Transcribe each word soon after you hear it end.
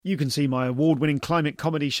You can see my award-winning climate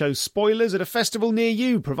comedy show Spoilers at a festival near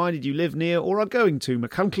you, provided you live near or are going to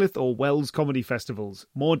Machynlleth or Wells comedy festivals.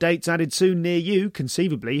 More dates added soon near you,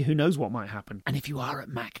 conceivably, who knows what might happen. And if you are at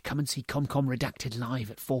Mac, come and see ComCom Redacted live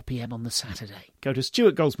at 4 p.m. on the Saturday. Go to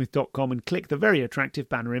stuartgoldsmith.com and click the very attractive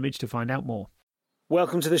banner image to find out more.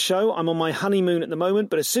 Welcome to the show. I'm on my honeymoon at the moment,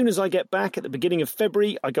 but as soon as I get back at the beginning of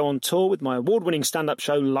February, I go on tour with my award-winning stand-up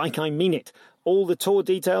show, Like I Mean It. All the tour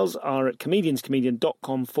details are at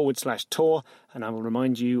comedianscomedian.com/tour, and I will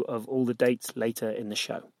remind you of all the dates later in the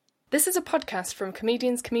show. This is a podcast from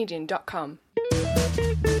comedianscomedian.com.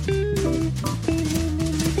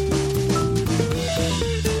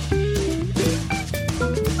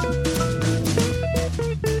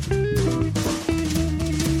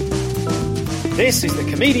 This is the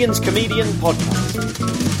Comedian's Comedian podcast.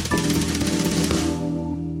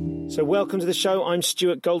 So welcome to the show, I'm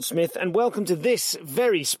Stuart Goldsmith, and welcome to this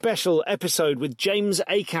very special episode with James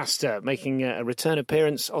Acaster, making a return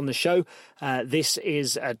appearance on the show. This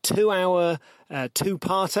is a 2-hour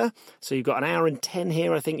two-parter, so you've got an hour and 10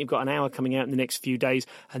 here. I think you've got an hour coming out in the next few days,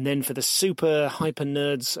 and then for the super hyper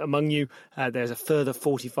nerds among you, there's a further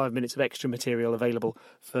 45 minutes of extra material available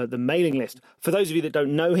for the mailing list. For those of you that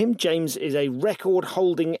don't know him, James is a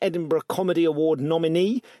record-holding Edinburgh Comedy Award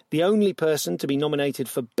nominee, the only person to be nominated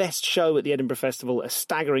for Best Show at the Edinburgh Festival, a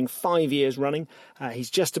staggering 5 years running.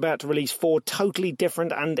 He's just about to release 4 totally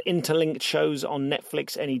different and interlinked shows on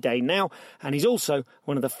Netflix any day now, and he's also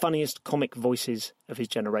one of the funniest comic voices of his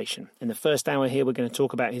generation. In the first hour here, we're going to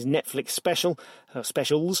talk about his Netflix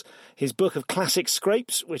specials, his book of classic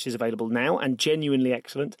scrapes, which is available now and genuinely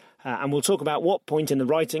excellent, and we'll talk about what point in the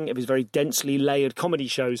writing of his very densely layered comedy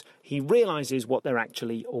shows he realises what they're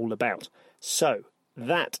actually all about. So,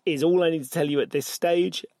 that is all I need to tell you at this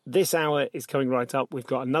stage. This hour is coming right up. We've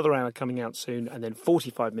got another hour coming out soon, and then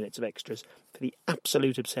 45 minutes of extras for the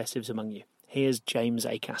absolute obsessives among you. Here's James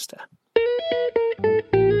Acaster.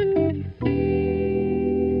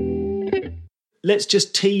 Let's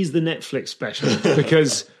just tease the Netflix special,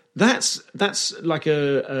 because that's like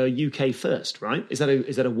a UK first, right? Is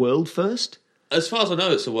that a world first? As far as I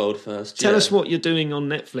know, it's a world first. Tell us what you're doing on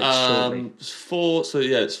Netflix shortly.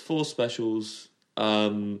 It's 4 specials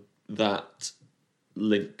that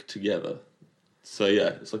link together. So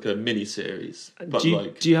yeah, it's like a mini series.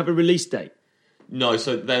 Do you have a release date? No,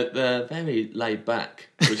 so they're very laid back,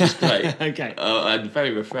 which is great. Okay, and very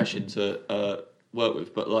refreshing to work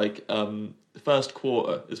with. But the first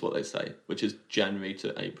quarter is what they say, which is January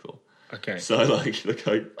to April. Okay. So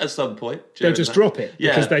at some point they'll just drop it,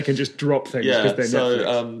 because they can just drop things. Yeah. They're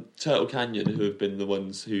so Turtle Canyon, who have been the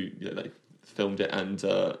ones who they filmed it and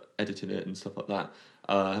editing it and stuff like that,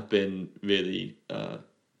 have been really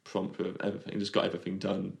prompt with everything. Just got everything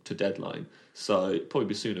done to deadline. So probably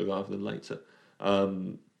be sooner rather than later.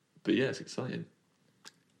 But yeah, it's exciting.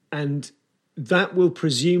 And that will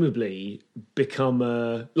presumably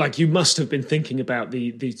become you must have been thinking about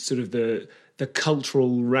the sort of the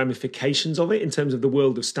cultural ramifications of it in terms of the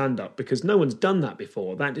world of stand-up, because no one's done that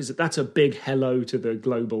before. That's a big hello to the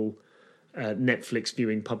global Netflix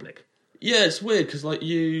viewing public. Yeah, it's weird because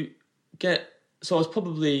you get. So I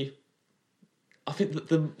think that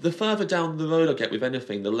the further down the road I get with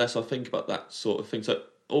anything, the less I think about that sort of thing. So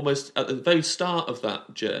almost at the very start of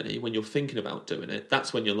that journey, when you're thinking about doing it,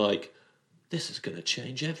 that's when you're like, this is going to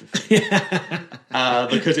change everything.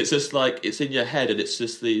 Because it's just it's in your head, and it's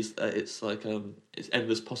just these, it's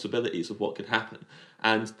endless possibilities of what could happen.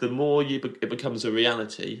 And the more it becomes a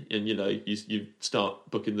reality, and you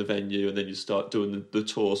start booking the venue, and then you start doing the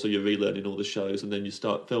tour, so you're relearning all the shows, and then you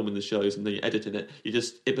start filming the shows, and then you're editing it.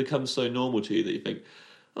 It becomes so normal to you that you think,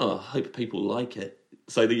 oh, I hope people like it.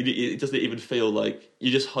 So that it doesn't even feel like,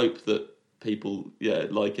 you just hope that people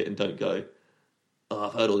like it and don't go, oh,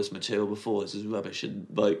 I've heard all this material before, this is rubbish, and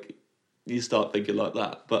you start thinking like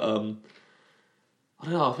that. But I don't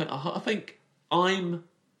know. I think I'm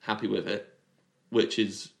happy with it, which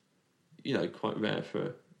is quite rare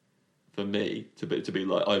for me to be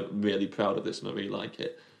like, I'm really proud of this and I really like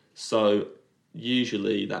it. So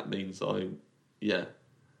usually that means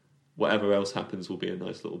whatever else happens will be a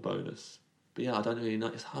nice little bonus. But yeah, I don't really know.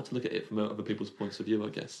 It's hard to look at it from other people's points of view, I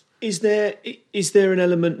guess. Is there an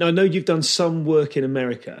element? I know you've done some work in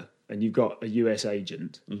America and you've got a US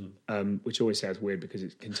agent, which always sounds weird because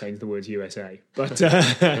it contains the words USA. But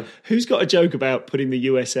who's got a joke about putting the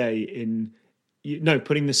USA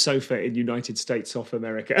putting the sofa in United States of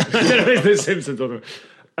America? I don't know if The Simpsons or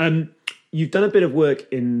you've done a bit of work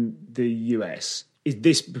in the US.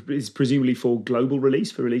 This is presumably for global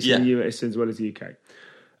release, for release in the US as well as the UK.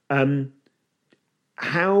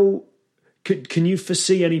 How can you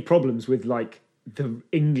foresee any problems with the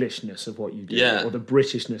Englishness of what you do, Yeah. or the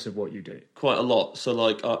Britishness of what you do? Quite a lot. So,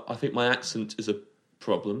 like, I think my accent is a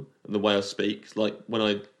problem, and the way I speak. Like, when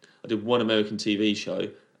I did one American TV show,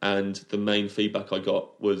 and the main feedback I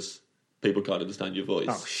got was people can't understand your voice.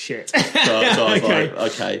 Oh shit! So I was Okay.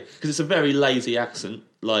 like, okay, because it's a very lazy accent.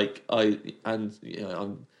 Like, I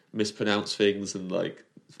mispronounce things, and like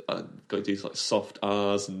I got to do like soft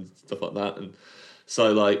R's and stuff like that, and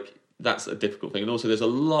so like that's a difficult thing. And also, there's a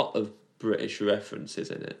lot of British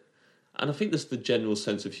references in it, and I think there's the general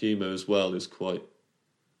sense of humour as well is quite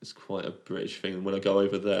a British thing. And when I go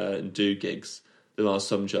over there and do gigs, there are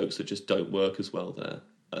some jokes that just don't work as well there,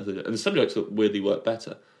 and some jokes that weirdly work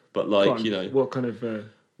better. But like, you know, what kind of?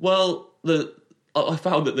 well, I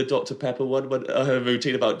found that the Dr. Pepper one, when I heard a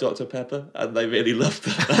routine about Dr. Pepper, and they really loved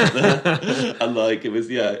that. And like, it was,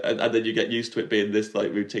 and then you get used to it being this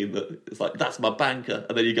like routine that it's like, that's my banker.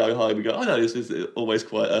 And then you go home and go, oh no, this is always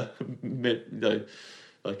quite a,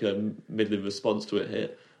 like a middling response to it here.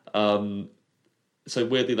 So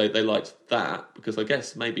weirdly, they liked that, because I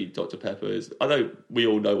guess maybe Dr. Pepper is, I know we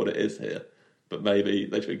all know what it is here, but maybe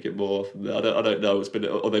they drink it more often. I don't know.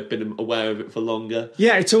 Or they've been aware of it for longer.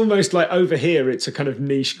 Yeah, it's almost like over here, it's a kind of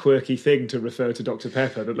niche, quirky thing to refer to Dr.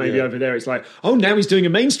 Pepper, but maybe over there, it's like, oh, now he's doing a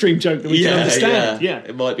mainstream joke that we can understand. Yeah,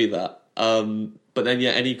 it might be that. But then,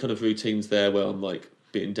 any kind of routines there where I'm like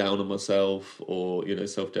being down on myself, or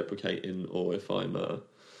self-deprecating, or if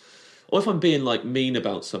I'm being like mean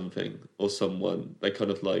about something or someone, they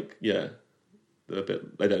kind of like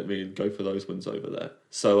they don't really go for those ones over there.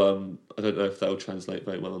 So I don't know if they'll translate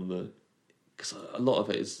very well on because a lot of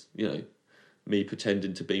it is me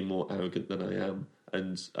pretending to be more arrogant than I am,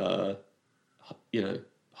 and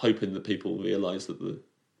hoping that people realise that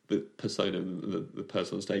the persona, the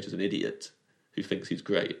person on stage is an idiot who thinks he's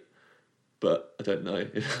great. But I don't know.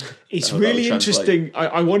 It's really interesting.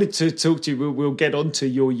 I wanted to talk to you. We'll get onto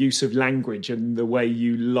your use of language and the way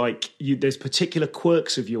there's particular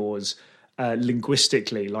quirks of yours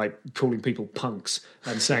linguistically, like calling people punks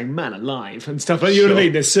and saying man alive and stuff. You know what I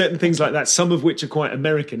mean? There's certain things like that, some of which are quite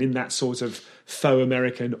American in that sort of faux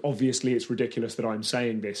American. Obviously, it's ridiculous that I'm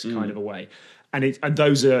saying this kind of a way. And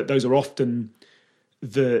those are often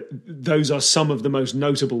those are some of the most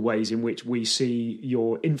notable ways in which we see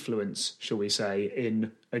your influence, shall we say,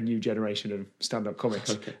 in a new generation of stand-up comics.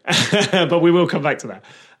 Okay. But we will come back to that.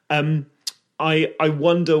 I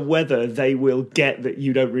wonder whether they will get that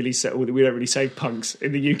you don't really say, or that we don't really say punks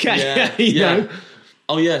in the UK. Yeah, you know?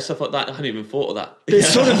 Oh yeah, stuff like that. I hadn't even thought of that.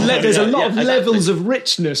 There's there's a lot of levels of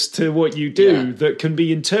richness to what you do that can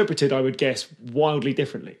be interpreted, I would guess, wildly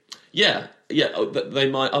differently. Yeah. They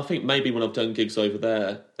might. I think maybe when I've done gigs over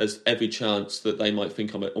there, there's every chance that they might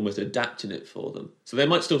think I'm almost adapting it for them. So they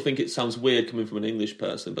might still think it sounds weird coming from an English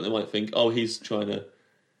person, but they might think, oh, he's trying to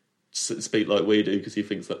speak like we do because he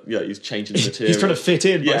thinks that he's changing the material. He's trying to fit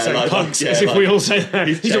in by saying punks, as if we all say that.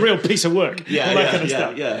 He's a real piece of work. All that kind of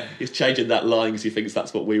stuff. Yeah. He's changing that line because he thinks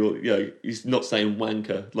that's what we will. He's not saying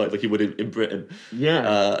wanker like he would in Britain.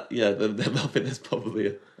 I think there's probably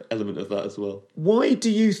an element of that as well. Why do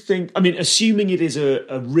you think? I mean, assuming it is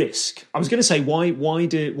a risk, I was going to say why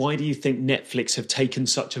do you think Netflix have taken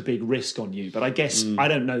such a big risk on you? But I guess I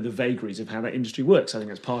don't know the vagaries of how that industry works. I think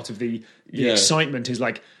that's part of the excitement is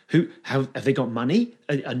like. How have they got money?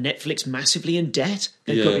 Are Netflix massively in debt?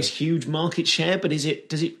 They've got this huge market share, but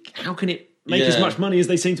how can it make as much money as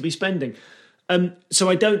they seem to be spending? So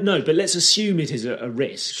I don't know, but let's assume it is a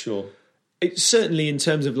risk. Sure. It's certainly in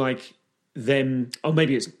terms of like them, or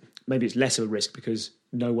maybe it's less of a risk because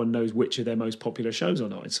no one knows which of their most popular shows or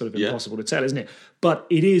not. It's sort of impossible to tell, isn't it? But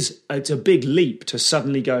it's a big leap to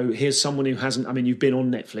suddenly go, here's someone who hasn't, I mean, you've been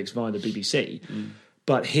on Netflix via the BBC,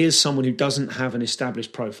 but here's someone who doesn't have an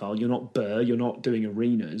established profile. You're not Burr, you're not doing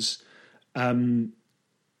arenas.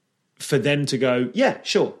 For them to go, yeah,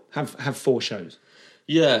 sure, have 4 shows.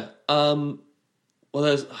 Yeah. Well,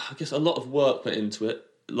 there's, I guess, a lot of work went into it.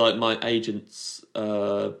 Like my agents,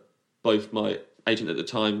 both my agent at the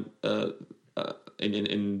time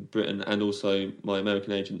in Britain and also my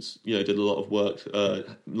American agents, did a lot of work, a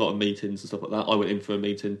lot of meetings and stuff like that. I went in for a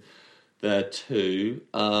meeting there too,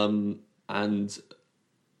 and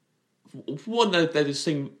one, they just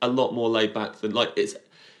seem a lot more laid back than like it's.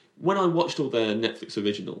 When I watched all their Netflix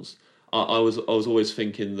originals, I was always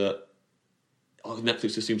thinking that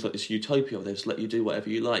Netflix just seems like this utopia. They just let you do whatever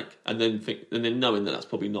you like, and then knowing that that's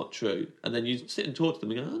probably not true, and then you sit and talk to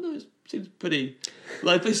them and go, "Oh no, it seems pretty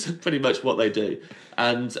like this is pretty much what they do."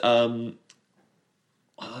 And I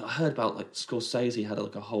heard about like Scorsese had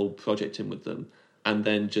like a whole project in with them, and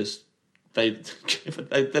then just they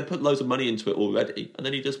put loads of money into it already, and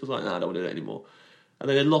then he just was like, "No, I don't want to do it anymore." and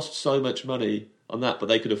then they lost so much money on that, but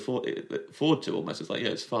they could afford to almost. It's like, yeah,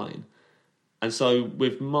 it's fine. And so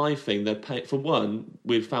with my thing, they're paying for one.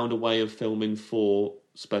 We've found a way of filming 4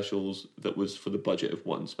 specials that was for the budget of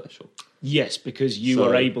 1 special. Yes, because you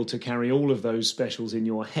are able to carry all of those specials in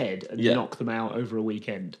your head and knock them out over a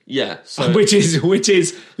weekend. Yeah, so which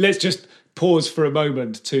is. Let's just pause for a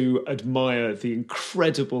moment to admire the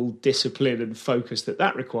incredible discipline and focus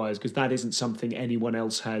that requires, because that isn't something anyone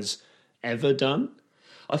else has ever done.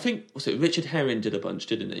 I think Richard Herring did a bunch,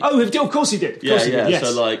 didn't he? Oh, of course he did. Of course he did. Yes.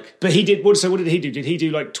 So like, but he did. So what did he do? Did he do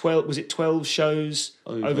like 12? Was it 12 shows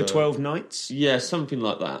over 12 nights? Yeah, something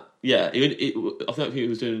like that. Yeah, I don't think he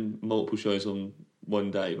was doing multiple shows on one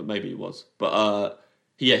day, but maybe he was. But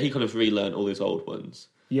he kind of relearned all his old ones.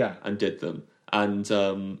 Yeah, and did them. And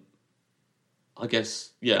I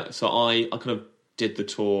guess So I kind of did the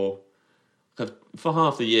tour. For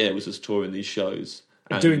half the year, was just touring these shows.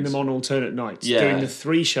 And doing them on alternate nights, doing the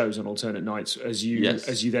 3 shows on alternate nights, as you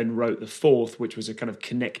then wrote the 4th, which was a kind of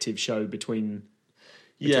connective show between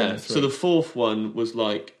the 3. So the 4th one was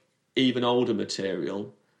like even older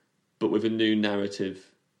material, but with a new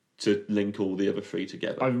narrative to link all the other 3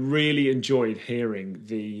 together. I really enjoyed hearing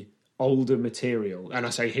the older material, and I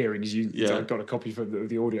say hearing because I've got a copy of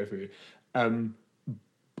the audio for you.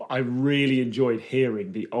 But I really enjoyed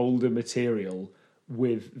hearing the older material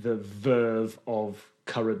with the verve of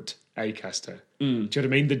current Acaster. Do you know what I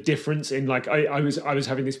mean? The difference in like I was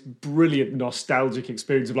having this brilliant nostalgic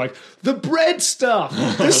experience of like the bread stuff,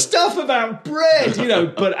 the stuff about bread,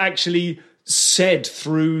 but actually said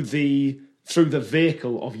through the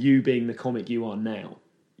vehicle of you being the comic you are now.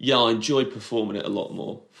 Yeah, I enjoy performing it a lot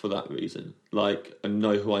more for that reason. Like, I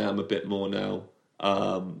know who I am a bit more now.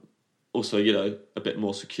 Also, a bit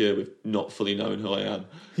more secure with not fully knowing who I am.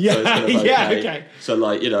 Yeah, so it's kind of okay. Okay. So,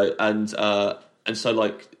 like, and so,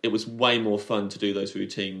 like, it was way more fun to do those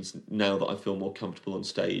routines now that I feel more comfortable on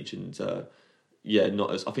stage. And,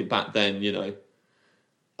 not as... I think back then, I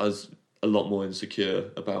was a lot more insecure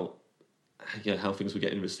about how things were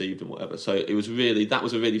getting received and whatever. So it was that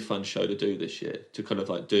was a really fun show to do this year, to kind of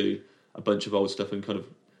like do a bunch of old stuff and kind of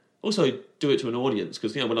also do it to an audience.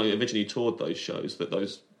 Because, when I originally toured those shows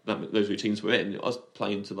those routines were in, I was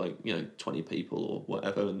playing to like 20 people or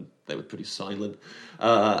whatever, and they were pretty silent.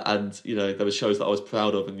 And there were shows that I was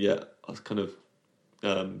proud of, and yet I was kind of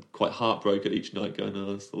quite heartbroken each night, going,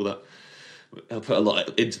 "Oh, that's all that." I put a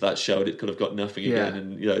lot into that show, and it kind of got nothing again,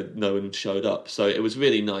 and no one showed up. So it was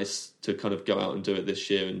really nice to kind of go out and do it this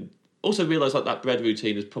year, and also realise like that bread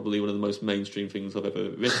routine is probably one of the most mainstream things I've ever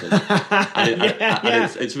written. And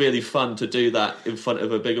it's really fun to do that in front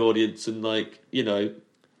of a big audience, and like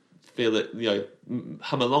feel it,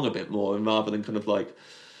 hum along a bit more, and rather than kind of like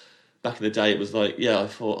back in the day, it was like, I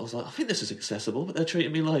think this is accessible, but they're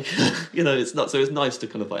treating me like, it's not. So it's nice to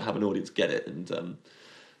kind of like have an audience get it and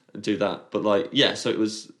do that. But like, so I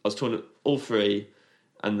was touring all 3,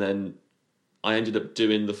 and then I ended up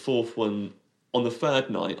doing the 4th one. On the 3rd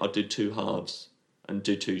night, I did 2 halves and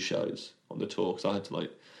do 2 shows on the tour, because I had to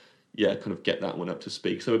like, kind of get that one up to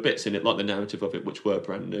speed. So there were bits in it, like the narrative of it, which were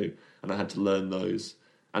brand new, and I had to learn those,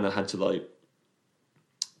 and I had to like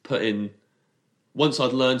put in. Once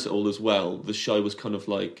I'd learned it all as well, the show was kind of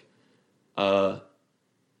like, what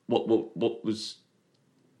was.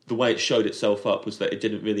 The way it showed itself up was that it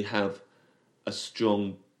didn't really have a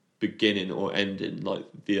strong beginning or ending like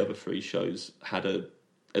the other 3 shows had.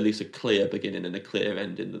 At least a clear beginning and a clear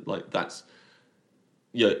ending. Like that's,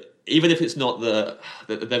 even if it's not they're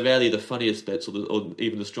rarely the funniest bits or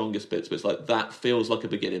even the strongest bits, but it's like that feels like a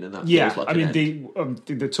beginning and that feels like an end.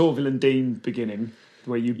 The Torvill and Dean beginning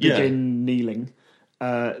where you begin kneeling,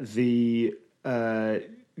 everybody,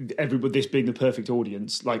 this being the perfect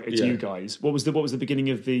audience, like it's you guys. What was the beginning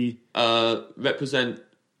of the Represent?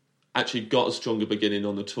 Actually, got a stronger beginning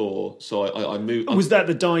on the tour, so I moved. Was that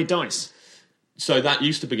the Die Dice? So that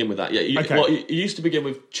used to begin with that, Okay. Well, it used to begin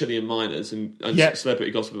with Chilean miners and celebrity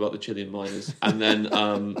gossip about the Chilean miners, and then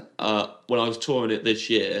when I was touring it this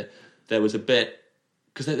year, there was a bit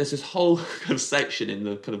because there's this whole kind of section in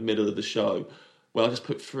the kind of middle of the show where I just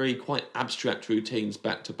put 3 quite abstract routines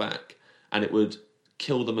back to back, and it would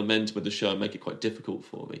kill the momentum of the show and make it quite difficult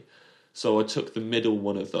for me. So I took the middle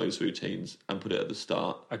one of those routines and put it at the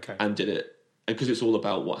start, and did it, and because it's all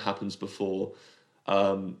about what happens before.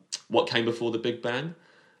 What came before the Big Bang,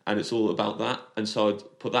 and it's all about that. And so I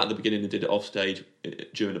put that at the beginning and did it off stage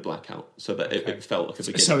during a blackout, so that it felt like a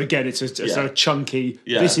beginning. So again, it's a chunky.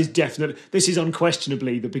 Yeah. This is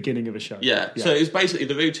unquestionably the beginning of a show. Yeah. So it was basically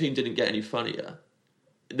the routine didn't get any funnier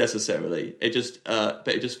necessarily. It just, but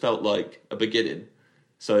it just felt like a beginning.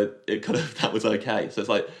 So it kind of, that was okay. So it's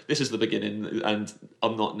like, this is the beginning, and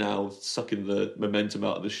I'm not now sucking the momentum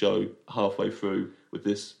out of the show halfway through with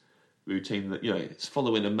this routine that, it's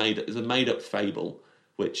following it's a made up fable,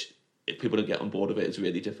 which if people don't get on board of it, it's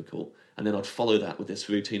really difficult. And then I'd follow that with this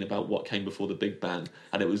routine about what came before the Big Bang,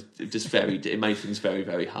 and it made things very,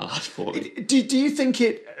 very hard for me. Do you think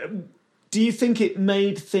it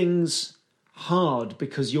made things hard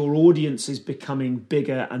because your audience is becoming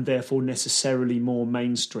bigger and therefore necessarily more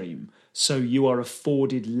mainstream, so you are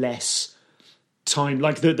afforded less time?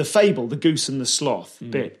 Like the fable, the goose and the sloth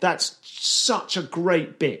bit, that's such a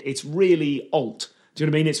great bit. It's really alt. Do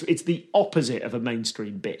you know what I mean? It's the opposite of a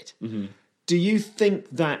mainstream bit. Mm-hmm. Do you think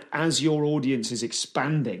that as your audience is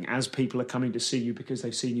expanding, as people are coming to see you because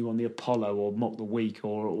they've seen you on the Apollo or Mock the Week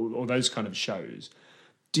or those kind of shows,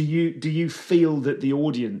 do you feel that the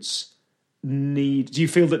audience do you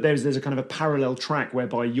feel that there's a kind of a parallel track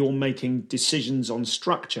whereby you're making decisions on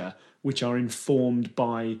structure which are informed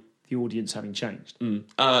by the audience having changed?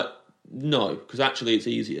 No, because actually it's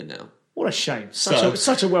easier now. What a shame.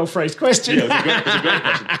 Such a well-phrased question. Yeah, it's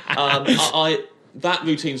a great question. That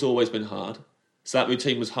routine's always been hard. So that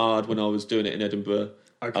routine was hard when I was doing it in Edinburgh.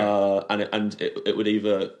 Okay. And it would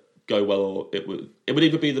either go well, or it would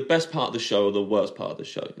either be the best part of the show or the worst part of the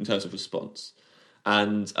show in terms of response.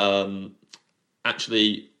 And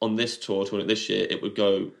actually, on this tour this year, it would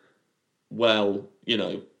go well,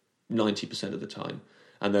 90% of the time.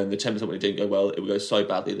 And then the 10% when it didn't go well, it would go so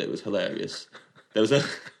badly that it was hilarious. There was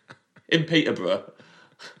in Peterborough,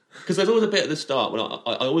 because there's always a bit at the start when I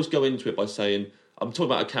always go into it by saying, I'm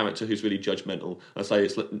talking about a character who's really judgmental. I say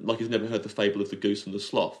it's like he's never heard the fable of the goose and the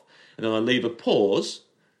sloth. And then I leave a pause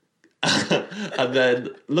and then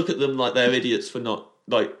look at them like they're idiots for not,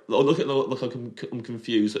 or look at them like I'm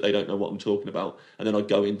confused that they don't know what I'm talking about. And then I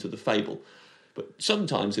go into the fable. But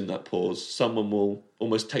sometimes in that pause, someone will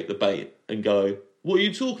almost take the bait and go, what are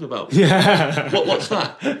you talking about? Yeah. What's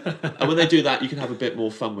that? And when they do that, you can have a bit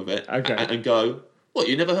more fun with it. Okay. And go, what,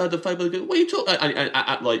 you never heard the fable? What are you talking about? And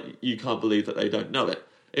act like you can't believe that they don't know it.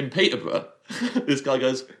 In Peterborough, this guy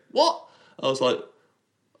goes, what? I was like,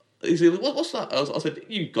 he said, what's that? I said,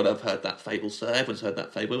 you've got to have heard that fable, sir. Everyone's heard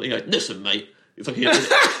that fable. He goes, listen, mate. It's like he'd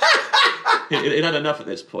had enough at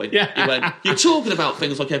this point. Yeah. He went, you're talking about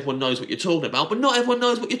things like everyone knows what you're talking about, but not everyone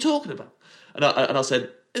knows what you're talking about. And I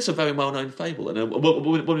said, it's a very well-known fable. And a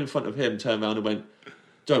woman in front of him turned around and went,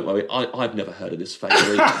 don't worry, I've never heard of this fable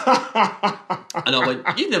either. And I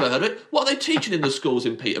went, you've never heard of it? What are they teaching in the schools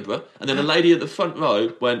in Peterborough? And then a lady at the front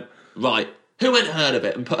row went, right, who ain't heard of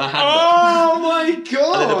it? And put her hand up. Oh, my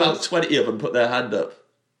God. And then about 20 of them put their hand up.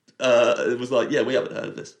 It was like, yeah, we haven't heard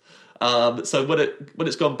of this. So when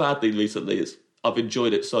it's gone badly recently, I've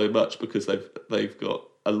enjoyed it so much because they've got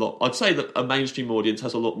a lot. I'd say that a mainstream audience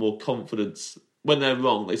has a lot more confidence. When they're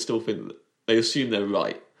wrong, they still think that they assume they're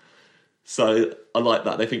right. So I like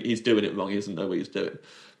that. They think he's doing it wrong. He doesn't know what he's doing.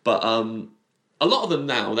 But a lot of them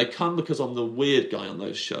now, they come because I'm the weird guy on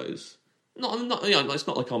those shows. It's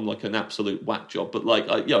not like I'm like an absolute whack job, but like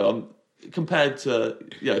I'm compared to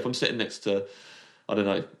if I'm sitting next to, I don't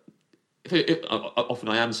know. Often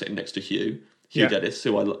I am sitting next to Hugh Dennis,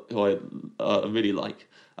 who I really like,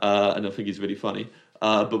 and I think he's really funny.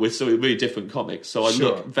 But we're still really different comics, so I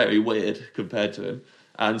look very weird compared to him.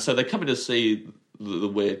 And so they're coming to see the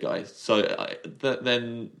weird guy. So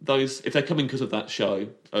then those, if they're coming because of that show,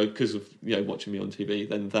 because of watching me on TV,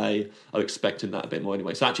 then they are expecting that a bit more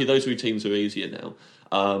anyway. So actually, those routines are easier now.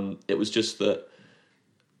 It was just that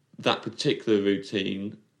particular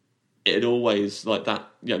routine. It had always, like that,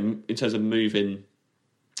 in terms of moving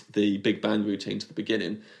the big band routine to the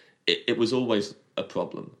beginning, it was always a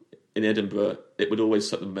problem. In Edinburgh, it would always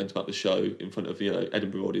set the momentum up the show in front of,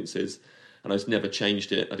 Edinburgh audiences, and I just never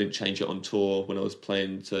changed it. I didn't change it on tour when I was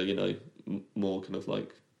playing to, more kind of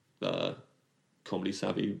like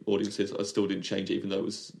comedy-savvy audiences. I still didn't change it, even though it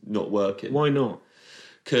was not working. Why not?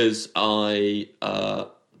 Because I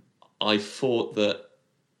thought that,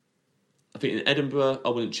 I think in Edinburgh, I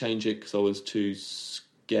wouldn't change it because I was too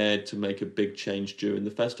scared to make a big change during the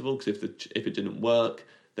festival. Because if it didn't work,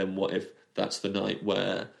 then what if that's the night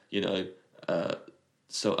where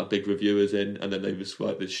so a big reviewer's in, and then they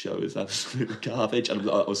describe this show as absolute garbage, and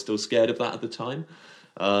I was still scared of that at the time.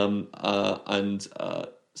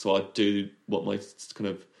 So I'd do what my kind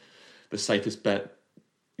of the safest bet,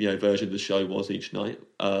 version of the show was each night,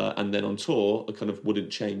 and then on tour, I kind of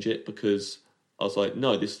wouldn't change it because I was like,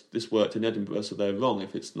 no, this worked in Edinburgh, so they're wrong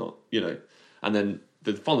if it's not, And then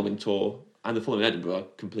the following tour and the following Edinburgh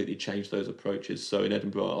completely changed those approaches. So in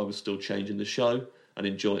Edinburgh, I was still changing the show and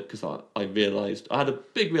enjoy it because I realised, I had a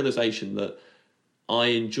big realisation that I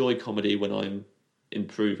enjoy comedy when I'm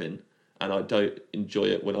improving, and I don't enjoy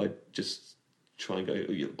it when I just try and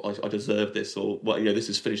go, I deserve this, or well, this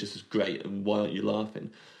is finished, this is great, and why aren't you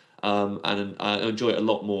laughing? And I enjoy it a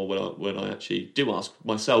lot more when I actually do ask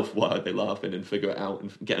myself why are they laughing and figure it out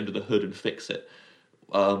and get under the hood and fix it.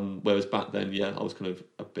 Whereas back then, I was kind of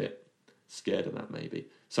a bit scared of that maybe.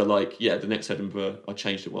 So the next Edinburgh, I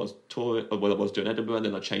changed it while I was touring, while I was doing Edinburgh, and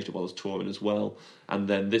then I changed it while I was touring as well. And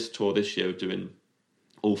then this tour this year, doing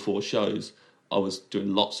all 4 shows, I was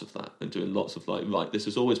doing lots of that and doing lots of right, this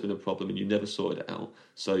has always been a problem and you never sorted it out,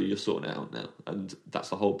 so you're sorting it out now. And that's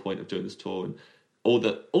the whole point of doing this tour. And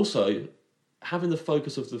also having the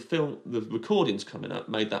focus of the film, the recordings coming up,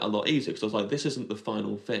 made that a lot easier, because I was like, this isn't the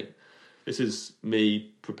final thing. This is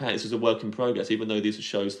me preparing. This is a work in progress, even though these are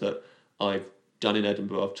shows that I've done in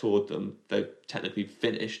Edinburgh, I've toured them, they're technically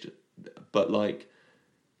finished, but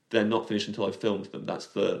they're not finished until I've filmed them. That's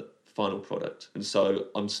the final product. And so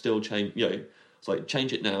I'm still changing, it's like,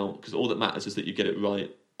 change it now, because all that matters is that you get it right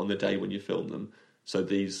on the day when you film them. So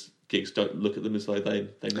these gigs, don't look at them as though they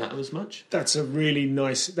matter as much. That's a really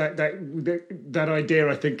nice, that idea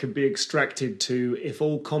I think can be extracted to, if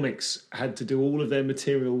all comics had to do all of their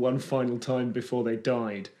material one final time before they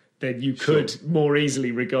died, then you could more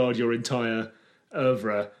easily regard your entire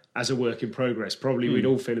oeuvre as a work in progress. Probably we'd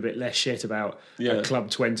all feel a bit less shit about a Club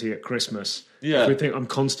 20 at Christmas. Yeah. If we think I'm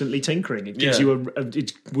constantly tinkering. It gives you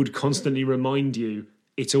it would constantly remind you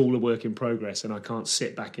it's all a work in progress and I can't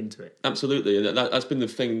sit back into it. Absolutely. And that's been the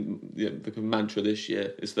thing, the mantra this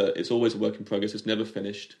year, is that it's always a work in progress, it's never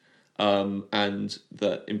finished, and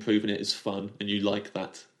that improving it is fun and you like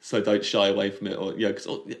that. So don't shy away from it. Or because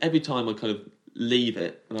every time I kind of leave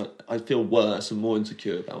it, and I feel worse and more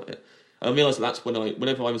insecure about it. I realise that's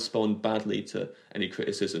whenever I respond badly to any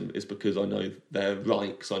criticism, is because I know they're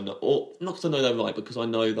right, because I know, or not because I know they're right, but because I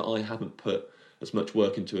know that I haven't put as much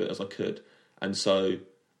work into it as I could, and so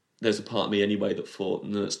there's a part of me anyway that thought,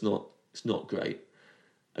 no, it's not great,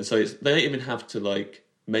 and so they don't even have to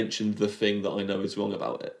mention the thing that I know is wrong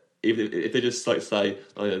about it. Even if they just say,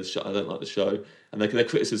 "Oh yeah, I don't like the show," and their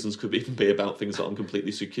criticisms could even be about things that I'm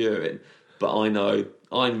completely secure in. But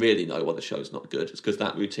I really know why the show's not good. It's because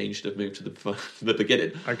that routine should have moved to the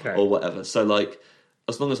beginning, or whatever. So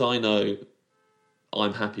as long as I know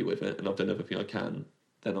I'm happy with it and I've done everything I can,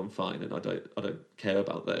 then I'm fine, and I don't care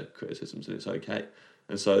about their criticisms, and it's okay.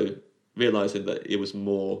 And so realising that it's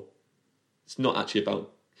not actually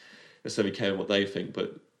about necessarily caring what they think,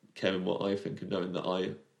 but caring what I think, and knowing that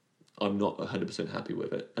I'm not 100% happy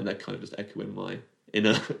with it, and they're kind of just echoing my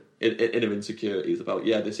inner insecurities about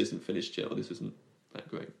this isn't finished yet, or this isn't that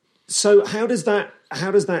great. So how does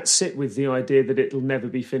that sit with the idea that it'll never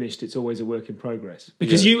be finished? It's always a work in progress.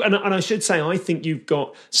 Because you and I should say, I think you've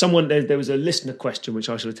got someone. There was a listener question which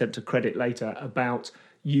I shall attempt to credit later about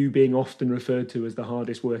you being often referred to as the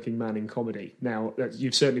hardest working man in comedy. Now,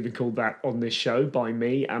 you've certainly been called that on this show by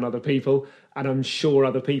me and other people, and I'm sure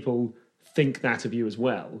other people think that of you as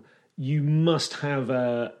well. You must have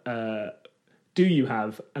do you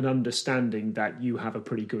have an understanding that you have a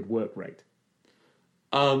pretty good work rate?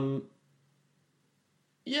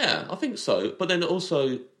 Yeah, I think so. But then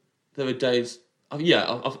also there are days, but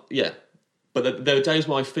there are days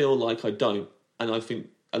where I feel like I don't, and I think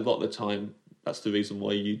a lot of the time that's the reason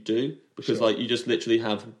why you do, because you just literally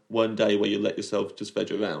have one day where you let yourself just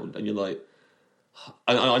veg around, and you're like,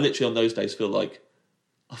 and I literally on those days feel like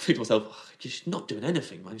I think to myself, you're just not doing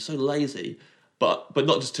anything, man. You're so lazy. But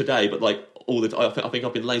not just today, but all the time. I think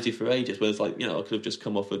I've been lazy for ages. Where it's I could have just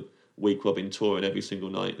come off a week where I've been touring every single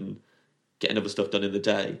night and getting other stuff done in the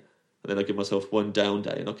day, and then I give myself one down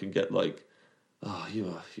day, and I can get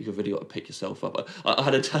you've really got to pick yourself up. I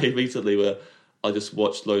had a day recently where I just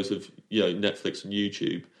watched loads of Netflix and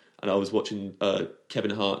YouTube, and I was watching Kevin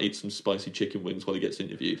Hart eat some spicy chicken wings while he gets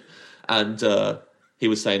interviewed, and he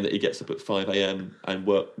was saying that he gets up at 5 a.m. and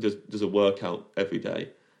does a workout every day,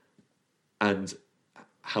 and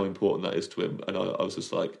how important that is to him. And I was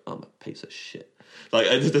just like, I'm a piece of shit.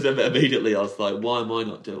 Immediately I was like, why am I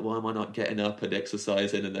not doing it? Why am I not getting up and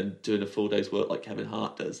exercising and then doing a full day's work like Kevin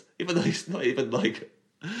Hart does? Even though he's not even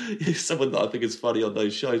he's someone that I think is funny on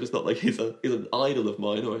those shows. It's not like he's an idol of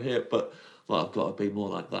mine or a hit, but I've got to be more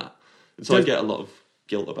like that. And so I get a lot of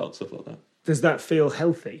guilt about stuff like that. Does that feel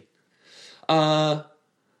healthy? Probably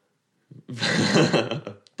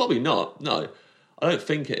not. No, I don't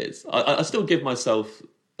think it is. I still let myself,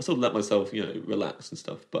 relax and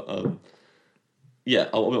stuff. But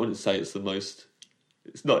I wouldn't say it's the most.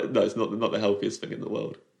 It's not. No, it's not the healthiest thing in the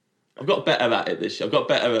world. I've got better at it this year. I've got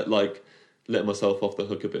better at letting myself off the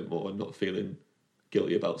hook a bit more and not feeling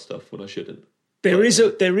guilty about stuff when I shouldn't. There is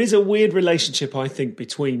a weird relationship, I think,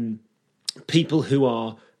 between people who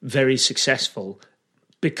are very successful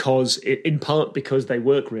in part because they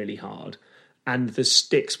work really hard, and the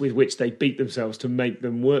sticks with which they beat themselves to make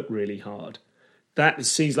them work really hard. That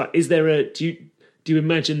seems like, do you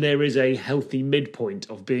imagine there is a healthy midpoint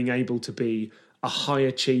of being able to be a high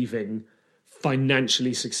achieving,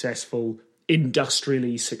 financially successful,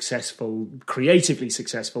 industrially successful, creatively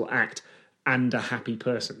successful act and a happy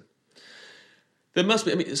person? There must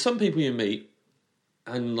be. I mean, some people you meet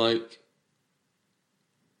and like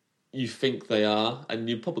you think they are, and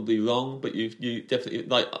you're probably wrong, but you definitely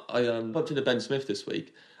like. I bumped into Ben Smith this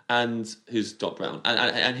week, and who's Doc Brown,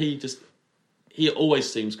 and he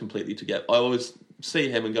always seems completely together. I always see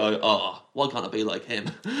him and go, oh, why can't I be like him?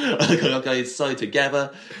 Okay, he's so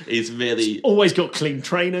together. He's really always got clean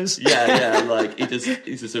trainers. Yeah, like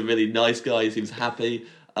he's just a really nice guy. He seems happy.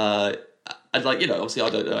 And like, obviously I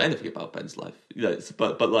don't know anything about Ben's life,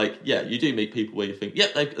 but like, yeah, you do meet people where you think, yeah,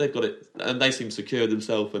 they've got it, and they seem secure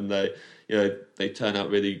themselves, and they turn out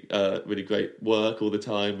really really great work all the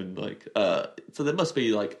time, and like, so there must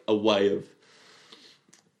be like a way of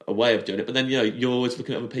doing it. But then you're always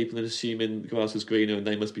looking at other people and assuming the grass is greener and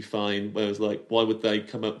they must be fine. Whereas like, why would they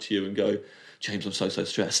come up to you and go, James, I'm so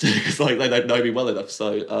stressed, because like they don't know me well enough.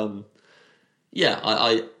 So yeah,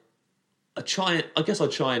 I try. I guess I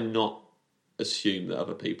try and not assume that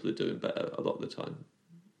other people are doing better a lot of the time.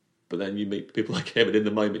 But then you meet people like him, and in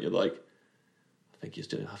the moment you're like, I think he's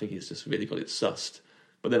just really got it sussed.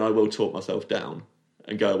 But then I will talk myself down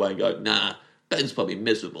and go away and go, nah, Ben's probably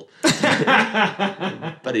miserable.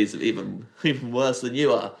 But he's even worse than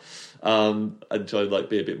you are. And try to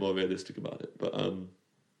like be a bit more realistic about it. But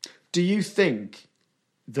do you think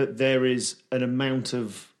that there is an amount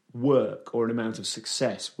of work or an amount of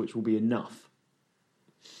success which will be enough?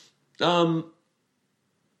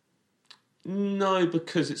 No,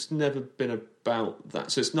 because it's never been about that.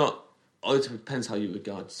 So it's not. It depends how you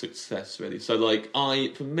regard success, really. So, like,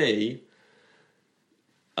 for me,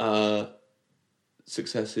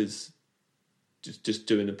 success is just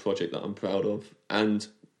doing a project that I'm proud of, and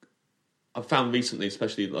I've found recently,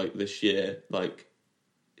 especially like this year, like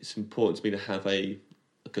it's important to me to have a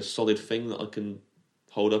solid thing that I can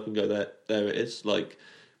hold up and go, there it is. Like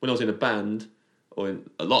when I was in a band, or in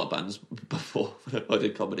a lot of bands before I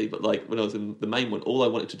did comedy, but like when I was in the main one, all I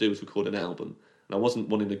wanted to do was record an album, and I wasn't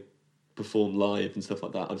wanting to perform live and stuff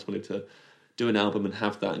like that. I just wanted to do an album and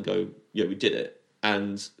have that and go, yeah, we did it.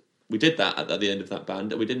 And we did that at the end of that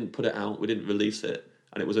band, and we didn't put it out, we didn't release it,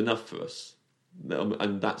 and it was enough for us.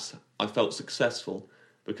 And I felt successful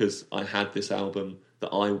because I had this album that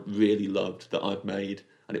I really loved, that I'd made,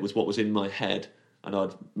 and it was what was in my head, and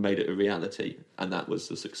I'd made it a reality, and that was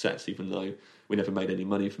the success, even though we never made any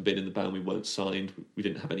money from being in the band, we weren't signed, we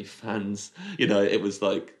didn't have any fans, it was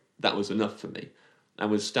like, that was enough for me. And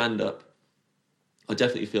with stand-up, I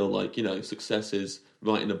definitely feel like, success is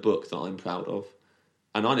writing a book that I'm proud of.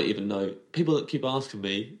 And I don't even know, people that keep asking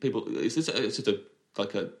me, it's just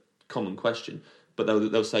a common question, but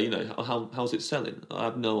they'll say, how's it selling? I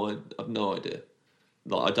have no idea.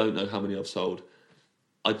 Like, I don't know how many I've sold.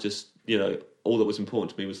 I just, all that was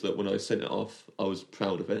important to me was that when I sent it off, I was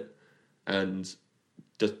proud of it, and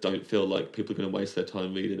just don't feel like people are going to waste their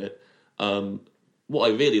time reading it. What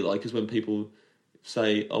I really like is when people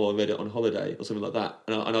say, oh, I read it on holiday or something like that,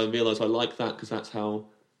 and I realise I like that because that's how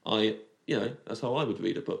that's how I would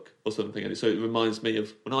read a book or something. And so it reminds me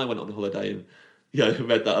of when I went on holiday and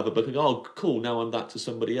read that other book and go, oh, cool, now I'm that to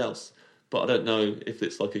somebody else. But I don't know if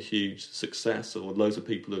it's like a huge success or loads of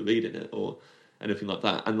people are reading it or anything like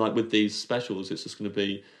that. And like with these specials, it's just going to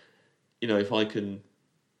be, if I can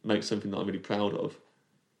make something that I'm really proud of,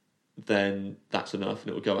 then that's enough,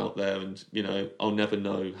 and it will go out there, and I'll never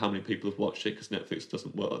know how many people have watched it because Netflix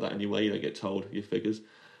doesn't work like that anyway. You don't get told your figures.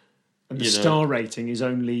 And the star rating is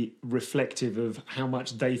only reflective of how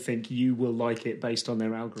much they think you will like it based on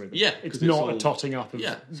their algorithm. Yeah, it's not a totting up of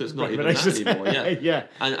so it's not even that anymore. Yeah, yeah,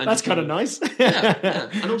 and that's kind of nice. Yeah.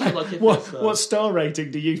 And also, like, what star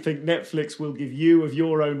rating do you think Netflix will give you of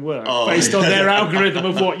your own work based on their algorithm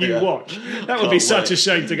of what you watch? That would be such a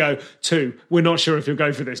shame to go 2. We're not sure if you'll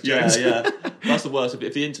go for this, James. Yeah. That's the worst.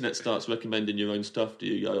 If the internet starts recommending your own stuff, do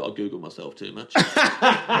you go, I'll Google myself too much?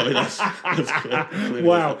 I mean, that's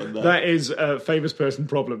wow. That is famous person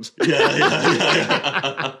problems.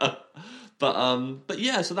 Yeah. But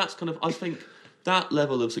yeah, so that's kind of, I think that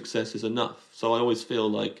level of success is enough. So I always feel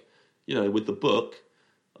like, with the book,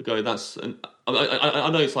 I go, I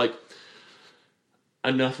know it's like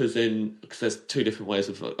enough as in, because there's 2 different ways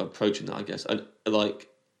of approaching that, I guess. And like,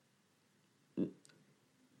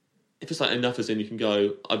 if it's like enough as in you can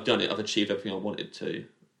go, I've done it, I've achieved everything I wanted to,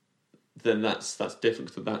 then that's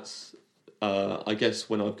different. So that's I guess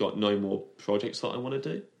when I've got no more projects that I want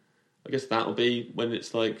to do, I guess that'll be when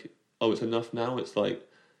it's like, oh, it's enough now. It's like,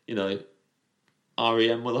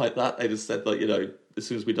 REM were like that. They just said, like, as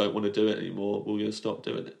soon as we don't want to do it anymore, we're going to stop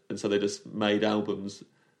doing it. And so they just made albums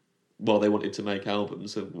while they wanted to make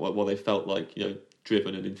albums, and while they felt like,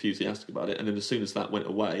 driven and enthusiastic about it. And then as soon as that went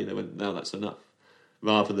away, they went, now that's enough.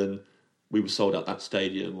 Rather than we were sold out that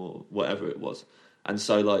stadium or whatever it was. And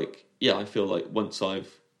so, like, yeah, I feel like once I've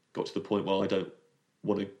got to the point where I don't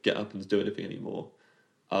want to get up and do anything anymore,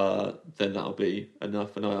 then that'll be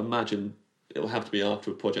enough. And I imagine it'll have to be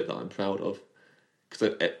after a project that I'm proud of.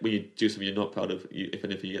 Because when you do something you're not proud of, if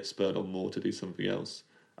anything, you get spurred on more to do something else.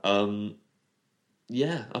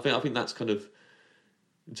 Yeah, I think that's kind of,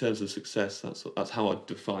 in terms of success, that's how I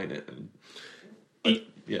define it. And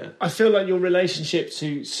I feel like your relationship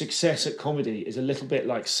to success at comedy is a little bit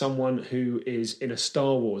like someone who is in a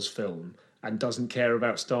Star Wars film and doesn't care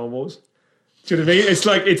about Star Wars. Do you know what I mean? It's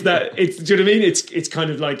like, it's that, do you know what I mean? It's kind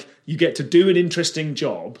of like you get to do an interesting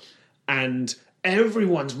job and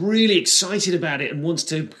everyone's really excited about it and wants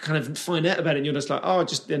to kind of find out about it, and you're just like, oh,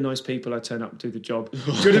 just they're nice people, I turn up and do the job. Do you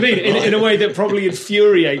know what I mean? In a way that probably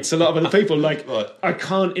infuriates a lot of other people. Like, right. I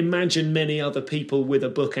can't imagine many other people with a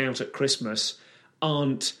book out at Christmas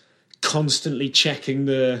aren't constantly checking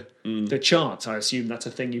the charts. I assume that's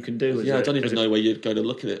a thing you can do. I don't even know where you'd go to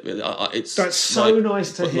look at it. Really, that's so like,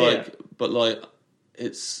 nice to hear. But I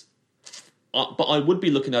would be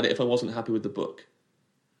looking at it if I wasn't happy with the book.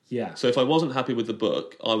 Yeah. So if I wasn't happy with the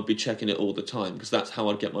book, I would be checking it all the time because that's how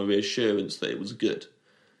I'd get my reassurance that it was good.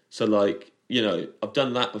 So, like, I've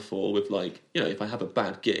done that before with, like, if I have a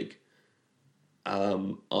bad gig,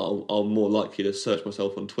 I'm more likely to search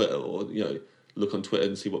myself on Twitter or, look on Twitter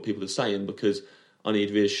and see what people are saying because I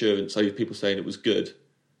need reassurance. So people saying it was good.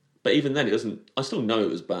 But even then, I still know it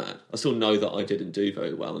was bad. I still know that I didn't do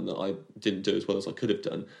very well and that I didn't do as well as I could have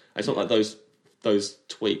done. And it's not like those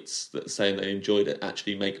tweets that saying they enjoyed it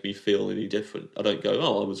actually make me feel any different. I don't go,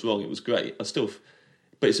 oh, I was wrong, it was great. But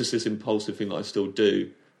it's just this impulsive thing that I still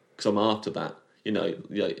do because I'm after that.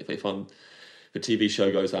 If a TV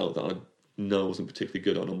show goes out that I know I wasn't particularly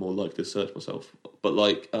good on, I'm more likely to search myself. But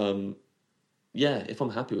like, if I'm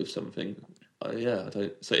happy with something, I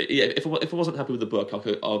don't. So yeah, if I wasn't happy with the book,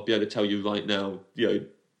 I'll be able to tell you right now,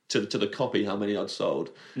 to the copy how many I'd sold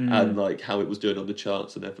and like how it was doing on the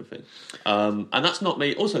charts and everything. And that's not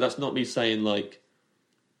me. Also, that's not me saying like,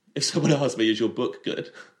 if someone asked me, is your book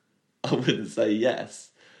good? I wouldn't say yes.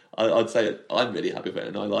 I'd say I'm really happy with it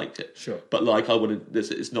and I liked it. Sure. But like, I wouldn't,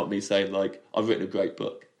 it's not me saying like, I've written a great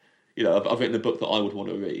book. I've written a book that I would want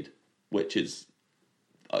to read, which is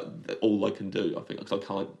all I can do, I think,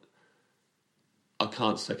 because I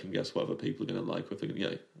can't second guess what other people are going to like or think,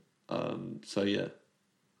 so yeah.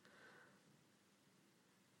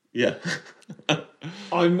 Yeah.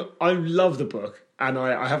 I love the book and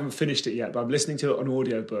I haven't finished it yet, but I'm listening to it on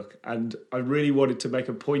audiobook and I really wanted to make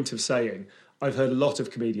a point of saying I've heard a lot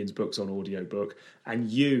of comedians' books on audiobook and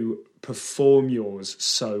you perform yours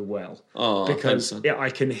so well. Oh, because thanks, I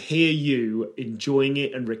can hear you enjoying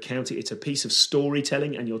it and recounting it. It's a piece of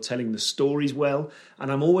storytelling and you're telling the stories well.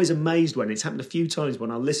 And I'm always amazed when it's happened a few times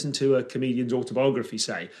when I listen to a comedian's autobiography,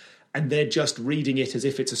 say, and they're just reading it as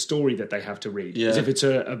if it's a story that they have to read, as if it's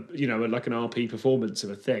a like an RP performance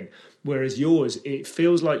of a thing. Whereas yours, it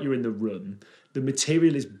feels like you're in the room. The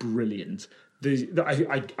material is brilliant.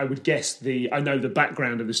 I would guess I know the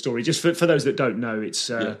background of the story. Just for those that don't know, it's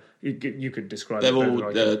you could describe. They're all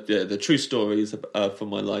the true stories from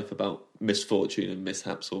my life about misfortune and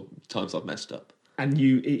mishaps or times I've messed up. And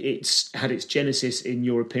it's had its genesis in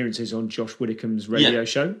your appearances on Josh Widdicombe's radio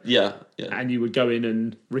show. Yeah. And you would go in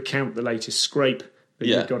and recount the latest scrape that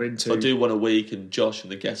you got into. So I do one a week, and Josh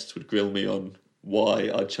and the guests would grill me on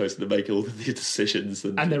why I'd chosen to make all of the decisions.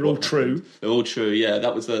 And they're all true. They're all true, yeah.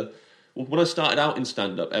 That was when I started out in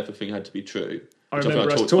stand-up, everything had to be true. I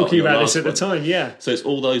remember us talking about this at the time, yeah. So it's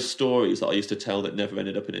all those stories that I used to tell that never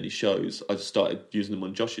ended up in any shows. I just started using them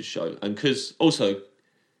on Josh's show. And because also,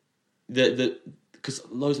 because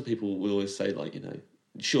loads of people will always say, like,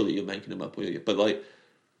 surely you're making them up, but like,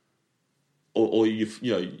 or you've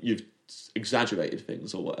exaggerated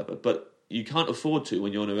things or whatever. But you can't afford to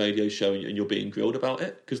when you're on a radio show and you're being grilled about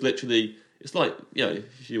it, because literally it's like,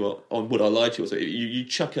 if you are on Would I Lie to You or something, you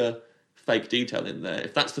chuck a fake detail in there.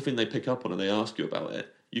 If that's the thing they pick up on and they ask you about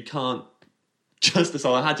it, you can't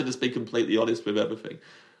so I had to just be completely honest with everything.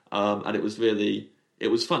 And it was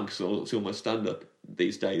fun because all my stand-up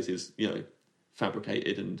these days is,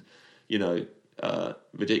 fabricated and,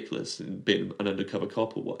 ridiculous and being an undercover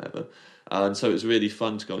cop or whatever. And so it was really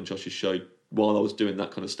fun to go on Josh's show while I was doing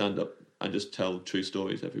that kind of stand-up and just tell true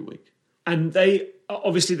stories every week. And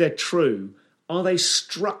obviously they're true. Are they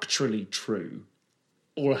structurally true?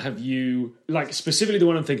 Or have you, like specifically the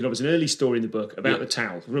one I'm thinking of is an early story in the book about the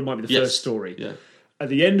towel. Remind me the first story. Yeah. At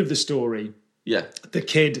the end of the story, the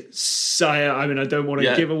kid I don't want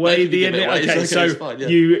to give away the ending. Okay, so fine,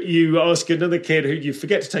 you ask another kid who you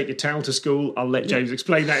forget to take your towel to school. I'll let James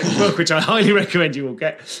explain that in the book, which I highly recommend you all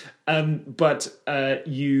get.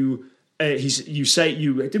 You say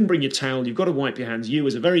you didn't bring your towel, you've got to wipe your hands. You,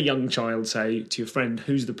 as a very young child, say to your friend,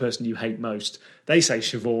 who's the person you hate most? They say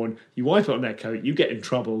Siobhan. You wipe it on their coat, you get in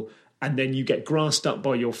trouble, and then you get grassed up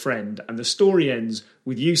by your friend. And the story ends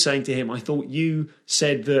with you saying to him, I thought you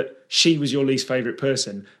said that she was your least favourite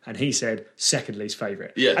person. And he said, second least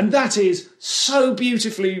favourite. Yeah. And that is so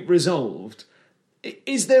beautifully resolved.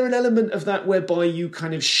 Is there an element of that whereby you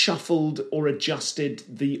kind of shuffled or adjusted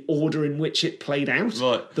the order in which it played out?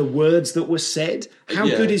 Right. The words that were said? How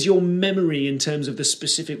good is your memory in terms of the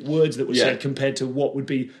specific words that were said compared to what would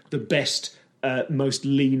be the best, most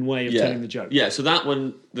lean way of telling the joke? Yeah, so that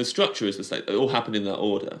one, the structure is the same. It all happened in that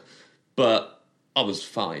order. But I was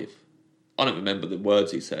 5. I don't remember the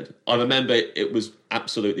words he said. I remember it was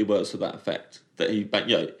absolutely words to that effect. That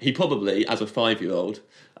he probably, as a 5-year-old,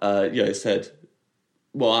 said,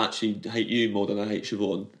 well, I actually hate you more than I hate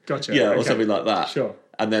Siobhan. Gotcha. Yeah, or something like that. Sure.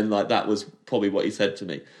 And then, that was probably what he said to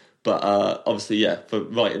me. But obviously, for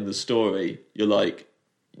writing the story, you're like,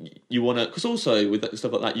 you want to... Because also, with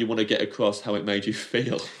stuff like that, you want to get across how it made you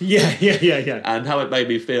feel. Yeah. And how it made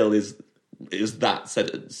me feel is that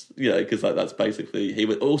sentence, because that's basically... He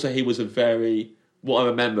was a very... What I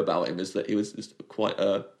remember about him is that he was just quite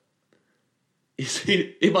a...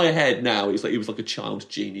 In my head now, he was like a child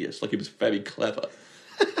genius. Like, he was very clever.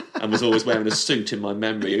 And was always wearing a suit in my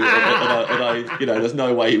memory, and I there's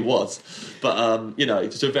no way he was, but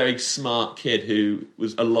just a very smart kid who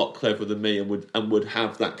was a lot cleverer than me and would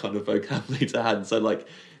have that kind of vocabulary to hand. So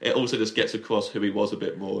it also just gets across who he was a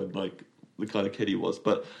bit more and the kind of kid he was.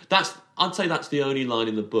 But I'd say that's the only line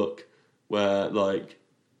in the book where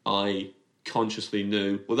I consciously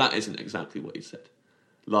knew, well, that isn't exactly what he said.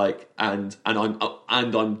 I'm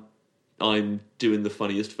doing the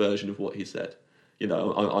funniest version of what he said.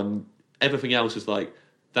 I'm everything else is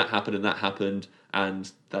that happened,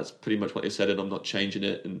 and that's pretty much what he said, and I'm not changing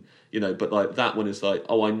it. And but that one is I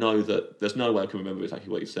know that there's no way I can remember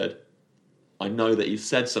exactly what he said. I know that he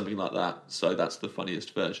said something like that, so that's the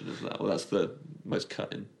funniest version of that. Well, that's the most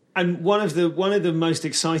cutting. And one of the most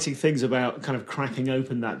exciting things about kind of cracking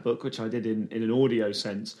open that book, which I did in an audio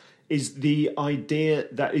sense, is the idea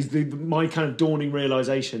that is my kind of dawning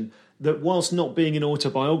realization that whilst not being an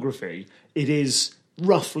autobiography, it is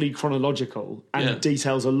roughly chronological and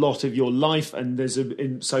details a lot of your life.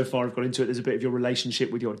 And so far I've got into it, there's a bit of your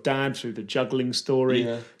relationship with your dad through the juggling story,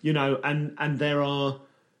 and there are,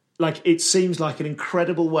 it seems like an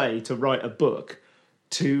incredible way to write a book,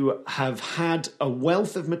 to have had a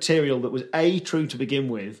wealth of material that was A, true to begin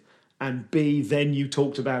with, and B, then you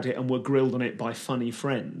talked about it and were grilled on it by funny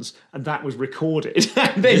friends, and that was recorded.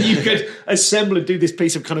 And then you could assemble and do this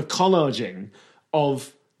piece of kind of collaging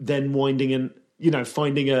of then winding and,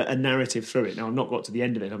 finding a narrative through it. Now, I've not got to the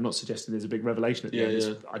end of it. I'm not suggesting there's a big revelation at the end.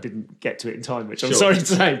 Yeah. I didn't get to it in time, which I'm sorry to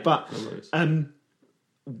say. But,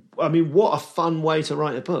 what a fun way to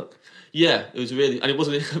write a book. Yeah, it was really... And it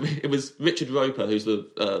wasn't... it was Richard Roper, who's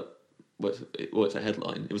the... What's a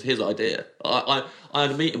headline? It was his idea. I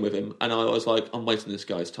had a meeting with him, and I was like, I'm wasting this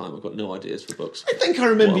guy's time. I've got no ideas for books. I think I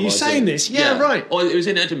remember you saying this. Yeah, right. Oh, it was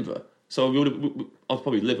in Edinburgh. So I was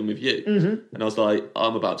probably living with you. Mm-hmm. And I was like,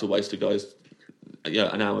 I'm about to waste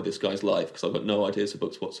an hour of this guy's life because I've got no ideas for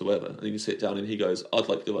books whatsoever. And then you sit down and he goes, I'd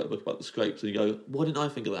like to write a book about the scrapes. And you go, why didn't I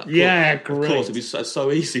think of that? Yeah, great. Of course, it'd be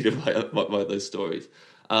so easy to write those stories.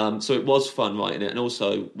 So it was fun writing it. And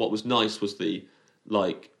also what was nice was the,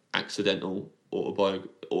 accidental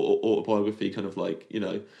autobiography kind of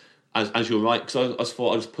as you're right, because I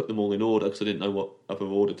thought I just put them all in order because I didn't know what other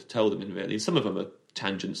order to tell them in, really. Some of them are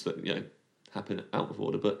tangents that happen out of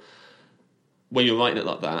order, but when you're writing it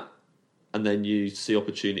like that and then you see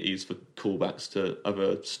opportunities for callbacks to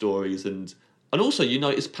other stories and also you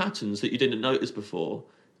notice patterns that you didn't notice before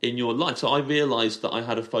in your life. So I realised that I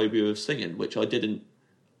had a phobia of singing, which I didn't.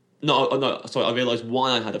 I realised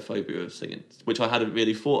why I had a phobia of singing, which I hadn't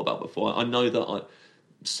really thought about before. I know that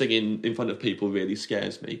singing in front of people really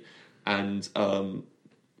scares me, and I've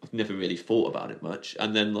never really thought about it much.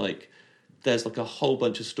 And then, there's like a whole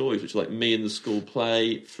bunch of stories which are like me in the school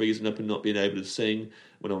play, freezing up and not being able to sing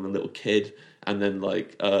when I'm a little kid, and then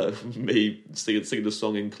like me singing the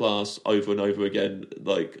song in class over and over again,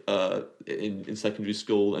 like in secondary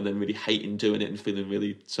school, and then really hating doing it and feeling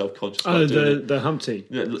really self-conscious about doing it. The Humpty.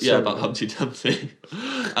 Yeah, about Humpty Dumpty.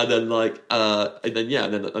 And then like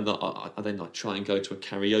try and go to a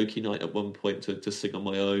karaoke night at one point to sing on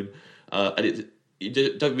my own. And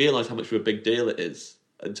you don't realise how much of a big deal it is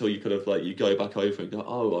until you kind of like you go back over and go,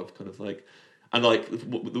 oh, I've kind of like, and like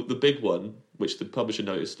the big one, which the publisher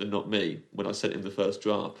noticed and not me when I sent him the first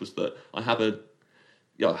draft, was that I have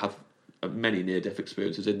many near-death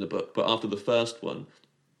experiences in the book, but after the first one,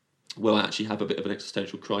 where I actually have a bit of an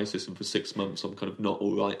existential crisis, and for 6 months I'm kind of not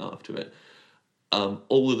all right after it.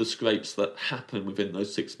 All of the scrapes that happen within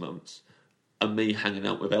those 6 months are me hanging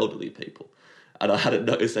out with elderly people. And I hadn't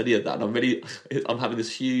noticed any of that. And I'm having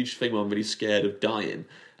this huge thing where I'm really scared of dying.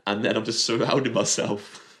 And then I'm just surrounding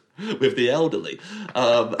myself with the elderly.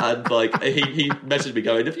 And like, he messaged me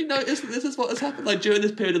going, have you noticed that this is what has happened? Like during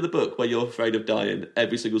this period of the book where you're afraid of dying,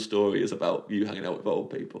 every single story is about you hanging out with old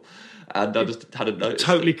people. And I just hadn't noticed.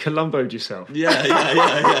 Totally Columbo'd yourself. Yeah.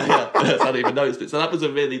 I hadn't even noticed it. So that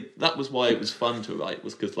was why it was fun to write,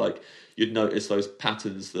 was because like you'd notice those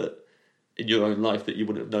patterns that in your own life that you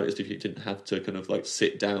wouldn't have noticed if you didn't have to kind of like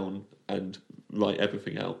sit down and write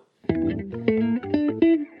everything out.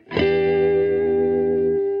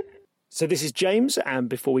 So this is James, and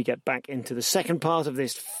before we get back into the second part of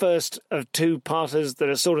this first of two-parters that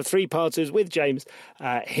are sort of three-parters with James,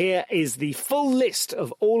 here is the full list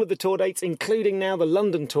of all of the tour dates, including now the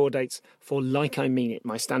London tour dates for Like I Mean It,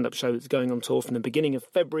 my stand-up show that's going on tour from the beginning of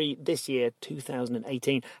February this year,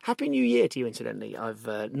 2018. Happy New Year to you, incidentally. I've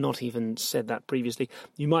not even said that previously.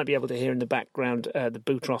 You might be able to hear in the background the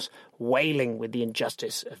Boutros wailing with the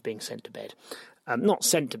injustice of being sent to bed. Not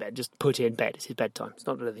sent to bed, just put in bed. It's his bedtime. It's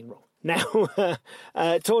not anything wrong. Now,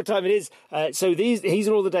 tour time it is. So these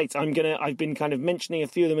are all the dates. I've been kind of mentioning a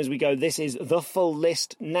few of them as we go. This is the full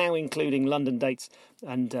list, now including London dates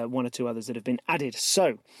and one or two others that have been added.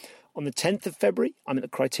 So, on the 10th of February, I'm at the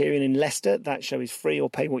Criterion in Leicester. That show is free or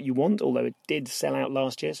pay what you want, although it did sell out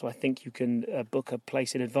last year, so I think you can book a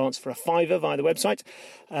place in advance for a £5 via the website.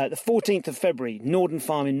 The 14th of February, Norden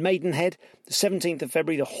Farm in Maidenhead. The 17th of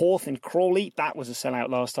February, the Horth in Crawley. That was a sellout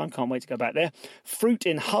last time. Can't wait to go back there. Fruit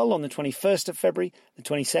in Hull on the 21st of February. The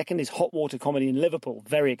 22nd is Hot Water Comedy in Liverpool.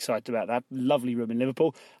 Very excited about that. Lovely room in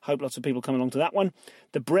Liverpool. Hope lots of people come along to that one.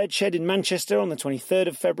 The Bread Shed in Manchester on the 23rd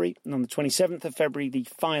of February. And on the 27th of February, the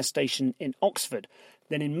Fire Station in Oxford.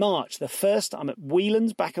 Then in March, the 1st, I'm at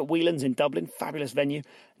Whelan's, back at Whelan's in Dublin. Fabulous venue.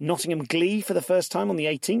 Nottingham Glee for the first time on the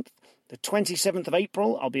 18th. The 27th of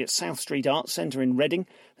April, I'll be at South Street Arts Centre in Reading.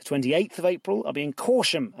 The 28th of April, I'll be in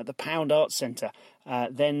Corsham at the Pound Arts Centre.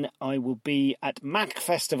 Then I will be at Mac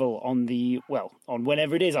Festival on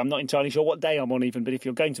whenever it is. I'm not entirely sure what day I'm on even, but if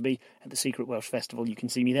you're going to be at the Secret Welsh Festival, you can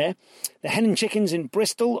see me there. The Hen and Chickens in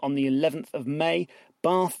Bristol on the 11th of May.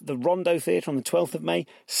 Bath, the Rondo Theatre on the 12th of May.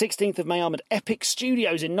 16th of May, I'm at Epic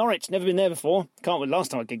Studios in Norwich. Never been there before. Can't wait. Last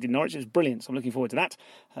time I gigged in Norwich, it was brilliant, so I'm looking forward to that.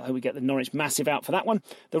 I hope we get the Norwich Massive out for that one.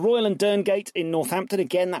 The Royal and Derngate in Northampton.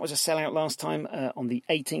 Again, that was a sellout last time on the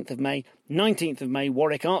 18th of May. 19th of May,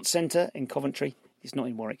 Warwick Arts Centre in Coventry. It's not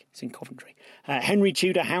in Warwick, it's in Coventry. Henry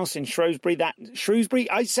Tudor House in Shrewsbury.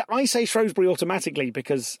 I say Shrewsbury automatically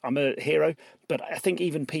because I'm a hero, but I think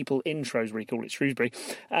even people in Shrewsbury call it Shrewsbury.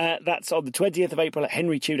 That's on the 20th of April at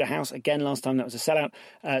Henry Tudor House. Again, last time that was a sellout.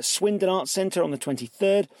 Swindon Arts Centre on the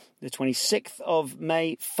 23rd. The 26th of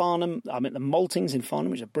May, Farnham. I'm at the Maltings in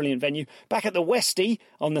Farnham, which is a brilliant venue. Back at the Westie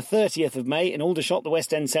on the 30th of May in Aldershot, the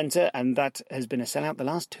West End Centre, and that has been a sellout the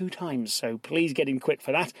last 2 times, so please get in quick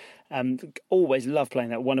for that. Always love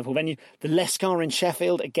playing that wonderful venue. The Lescar in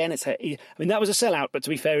Sheffield, again, that was a sellout, but to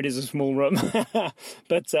be fair, it is a small room.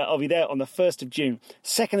 But I'll be there on the 1st of June.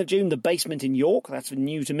 2nd of June, the Basement in York. That's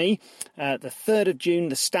new to me. The 3rd of June,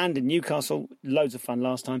 the Stand in Newcastle. Loads of fun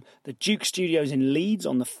last time. The Duke Studios in Leeds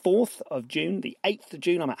on the 4th of June. The 8th of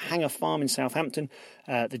June, I'm at Hanger Farm in Southampton.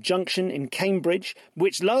 The Junction in Cambridge,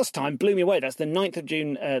 which last time blew me away. That's the 9th of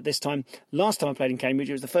June this time. Last time I played in Cambridge,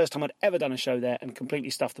 it was the first time I'd ever done a show there and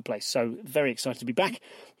completely stuffed the place. So very excited to be back.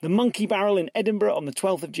 The Monkey Barrel in Edinburgh on the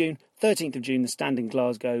 12th of June. 13th of June, the Stand in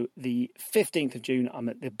Glasgow. The 15th of June, I'm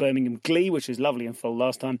at the Birmingham Glee, which was lovely and full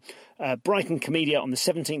last time. Brighton Comedia on the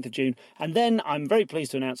 17th of June. And then I'm very pleased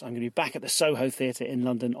to announce I'm going to be back at the Soho Theatre in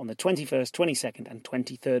London on the 21st, 22nd and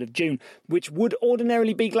 23rd of June, which would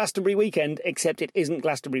ordinarily be Glastonbury weekend, except it isn't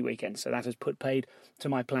Glastonbury weekend. So that has put paid to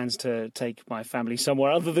my plans to take my family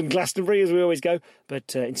somewhere other than Glastonbury, as we always go.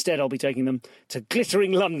 But instead, I'll be taking them to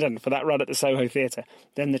glittering London for that run at the Soho Theatre.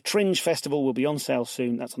 Then the Tringe Festival will be on sale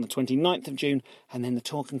soon. That's on the 29th of June. And then the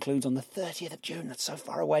tour concludes on the 30th of June. That's so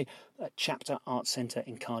far away at Chapter Arts Centre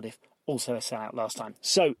in Cardiff. Also a sellout last time.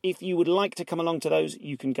 So if you would like to come along to those,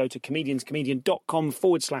 you can go to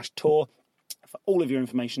comedianscomedian.com/tour for all of your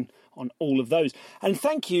information on all of those. And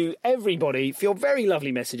thank you, everybody, for your very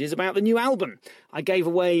lovely messages about the new album. I gave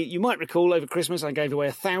away, you might recall, over Christmas, I gave away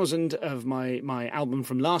 1,000 of my album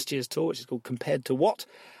from last year's tour, which is called Compared to What.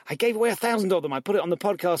 I gave away 1,000 of them. I put it on the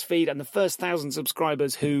podcast feed, and the first 1,000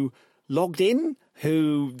 subscribers who logged in,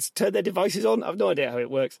 who turned their devices on, I've no idea how it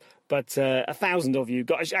works, but 1,000 of you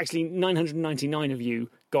got, actually 999 of you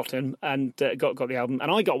got them and got the album,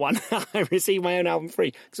 and I got one. I received my own album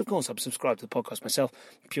free, because of course I'm subscribed to the podcast myself,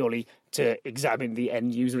 purely to examine the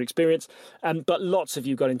end user experience, but lots of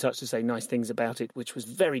you got in touch to say nice things about it, which was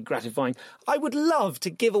very gratifying. I would love to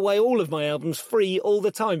give away all of my albums free all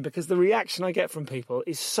the time, because the reaction I get from people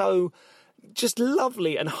is so just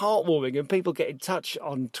lovely and heartwarming, and people get in touch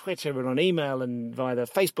on Twitter and on email and via the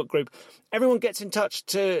Facebook group. Everyone gets in touch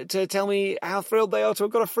to tell me how thrilled they are to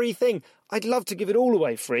have got a free thing. I'd love to give it all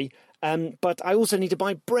away free, but I also need to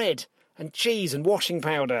buy bread and cheese and washing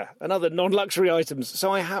powder and other non-luxury items,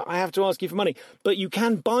 so I have to ask you for money. But you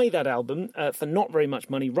can buy that album for not very much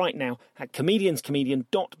money right now at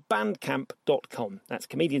comedianscomedian.bandcamp.com. That's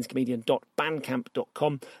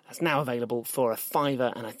comedianscomedian.bandcamp.com. That's now available for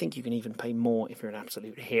 $5, and I think you can even pay more if you're an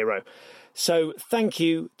absolute hero. So thank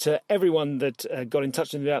you to everyone that got in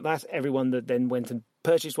touch with me about that, everyone that then went and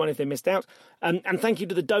purchased one if they missed out. And thank you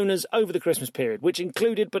to the donors over the Christmas period, which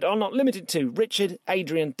included, but are not limited to, Richard,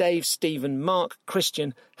 Adrian, Dave, Stephen, Mark,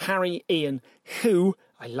 Christian, Harry, Ian, Who,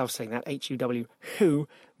 I love saying that, H-U-W, Who,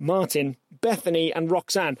 Martin, Bethany and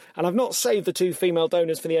Roxanne. And I've not saved the two female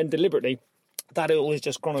donors for the end deliberately. That all is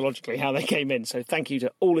just chronologically how they came in. So thank you to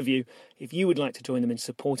all of you. If you would like to join them in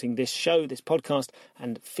supporting this show, this podcast,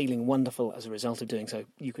 and feeling wonderful as a result of doing so,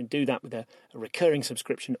 you can do that with a recurring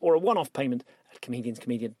subscription or a one-off payment at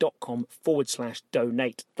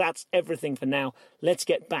comedianscomedian.com/donate. That's everything for now. Let's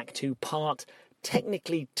get back to part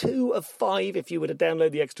technically 2 of 5, if you were to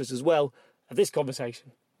download the extras as well, of this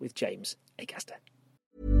conversation with James Acaster.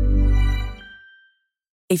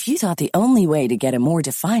 If you thought the only way to get a more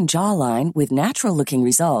defined jawline with natural-looking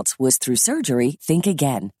results was through surgery, think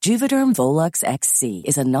again. Juvederm Volux XC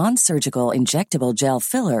is a non-surgical injectable gel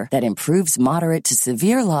filler that improves moderate to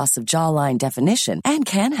severe loss of jawline definition and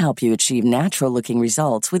can help you achieve natural-looking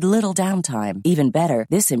results with little downtime. Even better,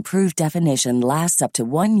 this improved definition lasts up to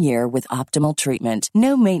 1 year with optimal treatment.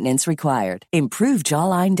 No maintenance required. Improve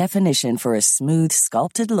jawline definition for a smooth,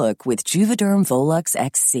 sculpted look with Juvederm Volux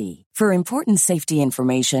XC. For important safety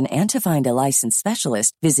information and to find a licensed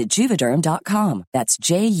specialist, visit Juvederm.com. That's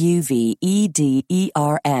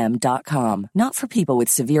Juvederm.com. Not for people with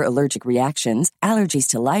severe allergic reactions, allergies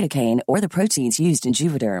to lidocaine, or the proteins used in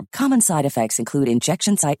Juvederm. Common side effects include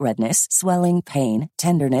injection site redness, swelling, pain,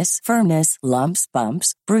 tenderness, firmness, lumps,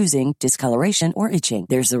 bumps, bruising, discoloration, or itching.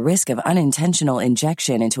 There's a risk of unintentional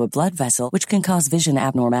injection into a blood vessel, which can cause vision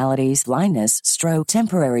abnormalities, blindness, stroke,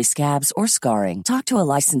 temporary scabs, or scarring. Talk to a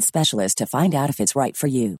licensed specialist to find out if it's right for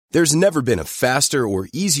you. There's never been a faster or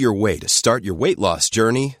easier way to start your weight loss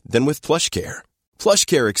journey than with PlushCare.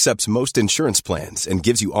 PlushCare accepts most insurance plans and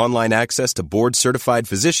gives you online access to board-certified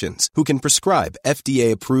physicians who can prescribe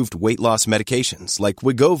FDA-approved weight loss medications like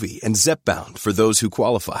Wegovy and Zepbound for those who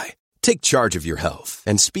qualify. Take charge of your health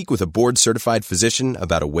and speak with a board-certified physician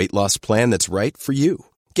about a weight loss plan that's right for you.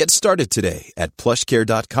 Get started today at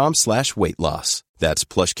plushcare.com/weight-loss. That's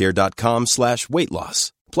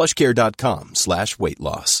plushcare.com/weight-loss.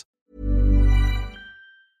 plushcare.com/weight-loss.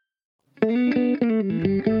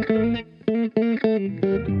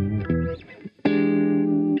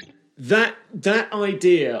 That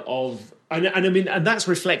idea of, and I mean, and that's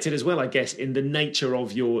reflected as well, I guess, in the nature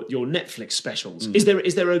of your Netflix specials. Is there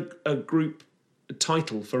a group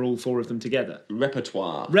title for all 4 of them together?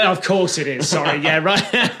 Repertoire. Of course it is. Sorry, yeah,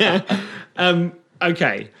 right.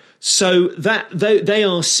 Okay. So that they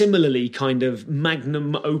are similarly kind of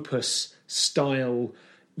magnum opus style.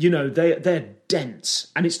 You know, they're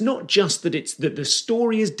dense, and it's not just that it's that the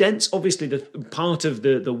story is dense. Obviously, the part of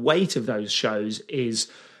the weight of those shows is,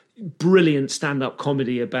 brilliant stand-up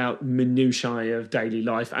comedy about minutiae of daily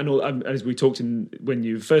life, and all, as we talked when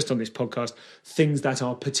you were first on this podcast, things that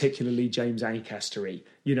are particularly James Acaster-y.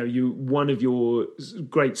 One of your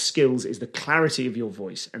great skills is the clarity of your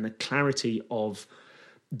voice and the clarity of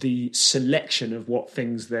the selection of what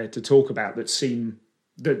things there to talk about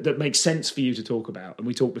that make sense for you to talk about. And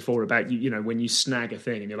we talked before about when you snag a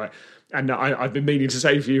thing and you're like, and I've been meaning to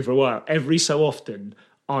say for you for a while, every so often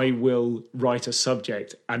I will write a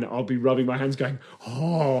subject and I'll be rubbing my hands going,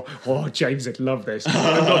 oh, James would love this.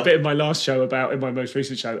 I've got a bit in my last show in my most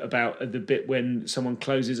recent show about the bit when someone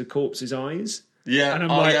closes a corpse's eyes. Yeah. And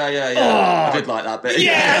I'm yeah. Oh, I did like that bit.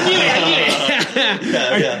 Yeah, I knew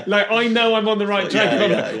it. Yeah. Like, I know I'm on the right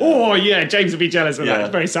track. James would be jealous of that. It's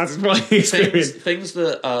a very satisfying experience. Things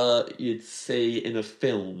that you'd see in a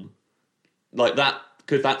film, like that,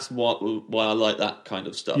 because that's why I like that kind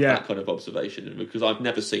of stuff, that kind of observation, because I've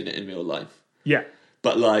never seen it in real life. Yeah.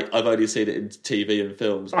 But I've only seen it in TV and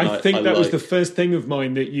films. I think that was the first thing of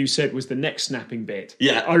mine that you said was the neck snapping bit.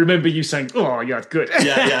 Yeah. I remember you saying, oh, yeah, it's good.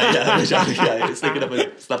 Yeah. It's thinking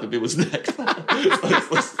of snapping people's necks.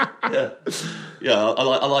 Yeah.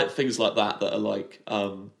 I like things like that are like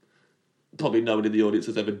probably no one in the audience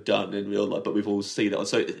has ever done in real life, but we've all seen it.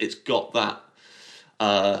 So it's got that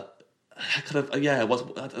kind of I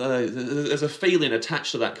don't know, there's a feeling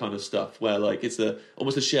attached to that kind of stuff where it's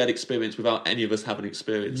almost a shared experience without any of us having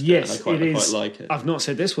experienced yes, it. And I quite like it. I've not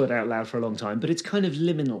said this word out loud for a long time, but it's kind of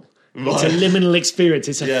liminal. Right. It's a liminal experience.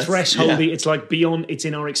 It's a threshold. Yeah. It's like beyond. It's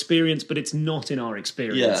in our experience, but it's not in our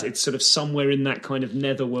experience. Yeah. It's sort of somewhere in that kind of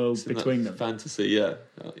netherworld between them. Fantasy, yeah.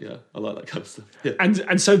 I like that kind of stuff. Yeah.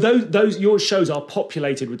 And so those your shows are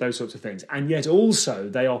populated with those sorts of things, and yet also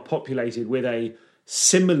they are populated with a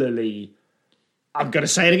similarly, I'm going to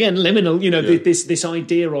say it again, liminal. This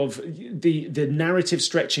idea of the narrative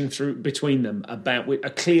stretching through between them about a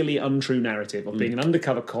clearly untrue narrative of being an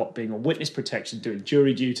undercover cop, being on witness protection, doing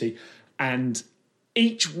jury duty, and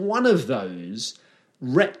each one of those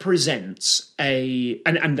represents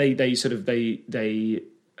and they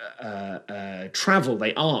travel,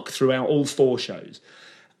 they arc throughout all four shows,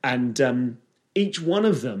 and each one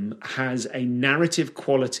of them has a narrative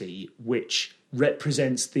quality which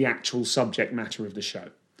represents the actual subject matter of the show.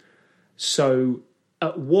 So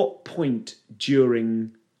at what point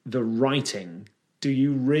during the writing do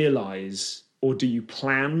you realise, or do you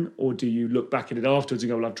plan, or do you look back at it afterwards and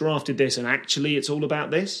go, well, I've drafted this and actually it's all about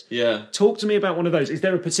this? Yeah. Talk to me about one of those. Is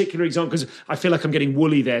there a particular example? Because I feel like I'm getting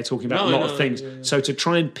woolly there talking about a lot of things. Yeah. So to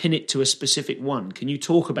try and pin it to a specific one, can you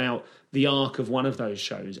talk about the arc of one of those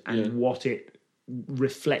shows and what it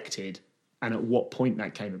reflected and at what point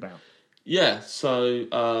that came about? Yeah,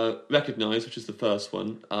 so Recognise, which is the first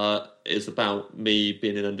one, is about me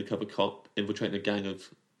being an undercover cop infiltrating a gang of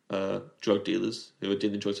drug dealers who are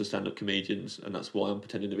dealing choice of stand-up comedians, and that's why I'm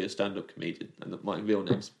pretending to be a stand-up comedian, and that my real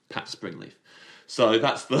name's Pat Springleaf. So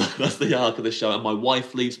that's the arc of the show, and my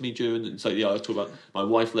wife leaves me during, and so I was talking about my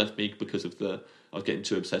wife left me because of I was getting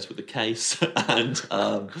too obsessed with the case, and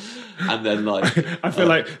then I feel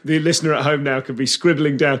like the listener at home now could be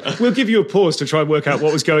scribbling down. We'll give you a pause to try and work out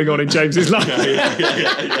what was going on in James's life.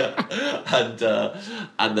 Yeah.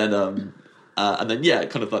 And then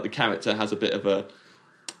kind of like the character has a bit of a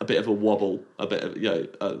wobble,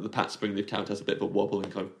 the Pat Springleaf character has a bit of a wobble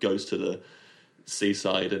and kind of goes to the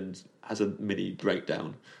seaside and has a mini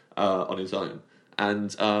breakdown on his own,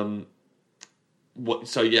 and and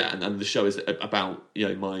the show is about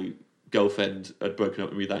my girlfriend had broken up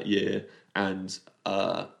with me that year, and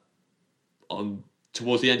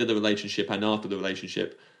towards the end of the relationship and after the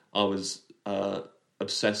relationship, I was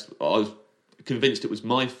obsessed. I was convinced it was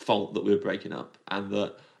my fault that we were breaking up, and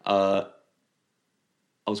that I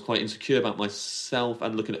was quite insecure about myself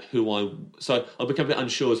and looking at so I became a bit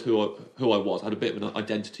unsure as who I was. I had a bit of an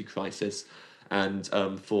identity crisis, and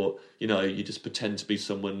thought, you just pretend to be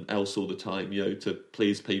someone else all the time, to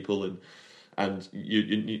please people, and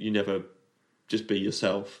you never just be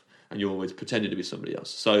yourself, and you're always pretending to be somebody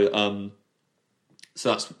else. So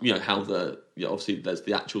that's how obviously there's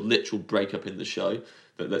the actual literal breakup in the show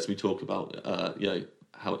that lets me talk about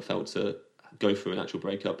how it felt to go through an actual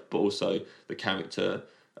breakup, but also the character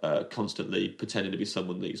constantly pretending to be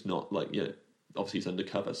someone that he's not. Obviously he's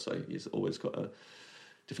undercover, so he's always got a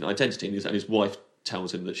different identity, and his wife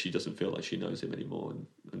tells him that she doesn't feel like she knows him anymore,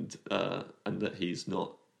 and that he's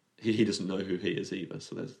not. He doesn't know who he is either.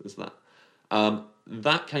 So there's that.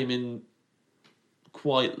 That came in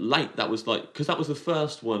quite late. That was because that was the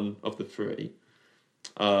first one of the three,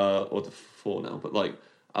 or the four now. But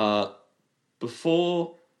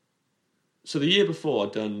before, so the year before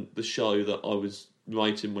I'd done the show that I was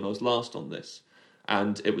writing when I was last on this,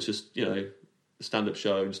 and it was just a stand-up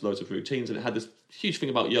show and just loads of routines, and it had this huge thing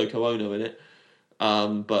about Yoko Ono in it,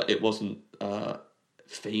 but it wasn't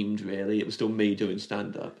themed really. It was still me doing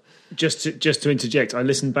stand-up. Just to interject, I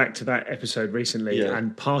listened back to that episode recently,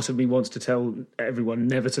 and part of me wants to tell everyone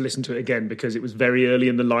never to listen to it again, because it was very early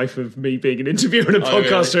in the life of me being an interviewer and a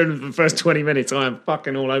podcaster, really? And for the first 20 minutes I am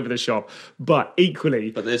fucking all over the shop. But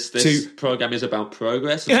equally... But this programme is about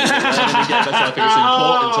progress. So I think it's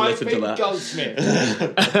important to listen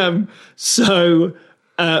to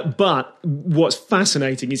that. But what's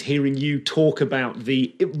fascinating is hearing you talk about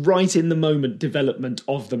the right in the moment development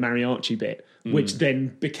of the mariachi bit, which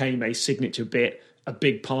then became a signature bit, a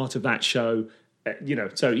big part of that show.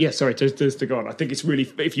 Sorry, just to go on. I think it's really,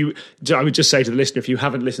 I would just say to the listener, if you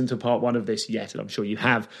haven't listened to part one of this yet, and I'm sure you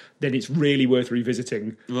have, then it's really worth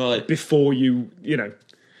revisiting before you.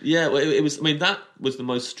 Yeah, well, it was. I mean, that was the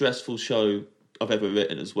most stressful show I've ever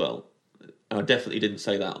written as well. And I definitely didn't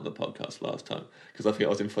say that on the podcast last time, because I think I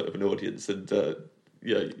was in front of an audience and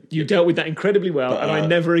you dealt with that incredibly well, and I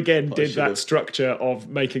never again did that structure of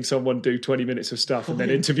making someone do 20 minutes of stuff and then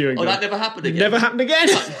interviewing them. That never happened again. Never happened again.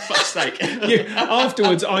 For fuck's sake.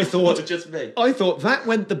 Afterwards, I thought... Was it just me? I thought that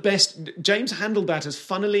went the best. James handled that as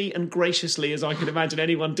funnily and graciously as I could imagine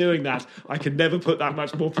anyone doing that. I could never put that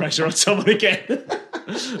much more pressure on someone again.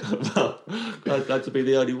 Well, glad to be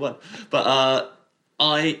the only one. But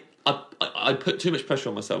I put too much pressure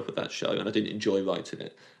on myself with that show, and I didn't enjoy writing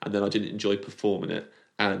it, and then I didn't enjoy performing it,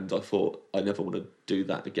 and I thought I never want to do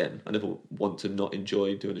that again. I never want to not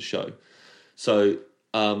enjoy doing a show. So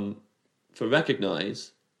for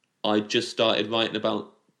Recognise, I just started writing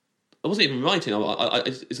about... I wasn't even writing.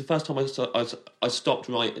 It's the first time I stopped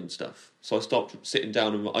writing stuff. So I stopped sitting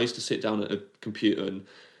down, and I used to sit down at a computer and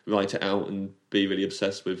write it out and be really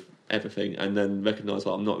obsessed with everything, and then recognise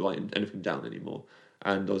I'm not writing anything down anymore.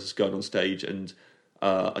 And I was just going on stage, and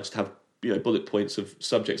I just have bullet points of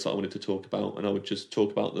subjects that I wanted to talk about, and I would just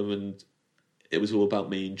talk about them, and it was all about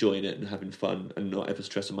me enjoying it and having fun and not ever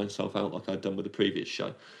stressing myself out like I'd done with the previous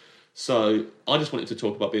show. So I just wanted to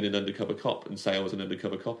talk about being an undercover cop and say I was an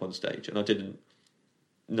undercover cop on stage, and I didn't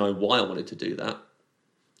know why I wanted to do that.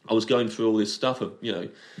 I was going through all this stuff of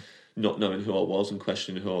not knowing who I was and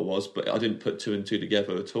questioning who I was, but I didn't put two and two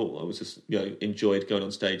together at all. I was just enjoyed going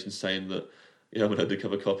on stage and saying that I'm an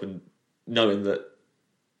undercover cop, and knowing that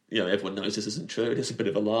everyone knows this isn't true. It's a bit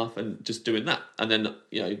of a laugh, and just doing that, and then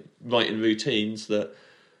writing routines that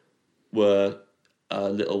were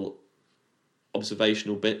little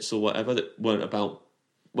observational bits or whatever that weren't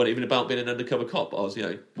even about being an undercover cop. I was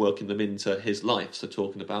working them into his life. So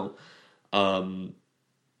talking about the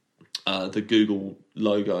Google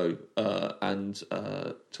logo and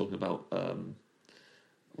talking about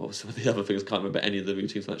what was some of the other things. I can't remember any of the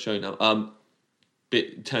routines on that show now.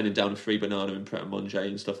 Turning down a free banana in Pret a Manger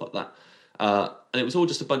and stuff like that. And it was all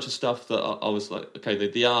just a bunch of stuff that I was like, okay,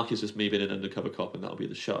 the arc is just me being an undercover cop, and that'll be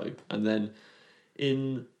the show. And then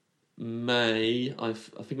in May, I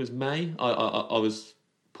think it was May, I was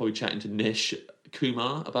probably chatting to Nish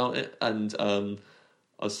Kumar about it, and I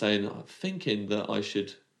was saying, I'm thinking that I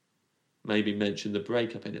should maybe mention the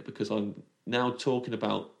breakup in it, because I'm now talking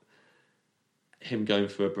about him going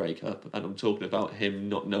through a breakup, and I'm talking about him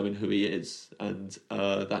not knowing who he is, and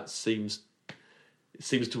that seems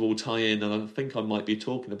to all tie in, and I think I might be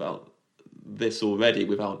talking about this already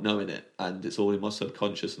without knowing it, and it's all in my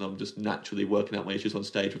subconscious, and I'm just naturally working out my issues on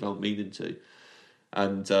stage without meaning to,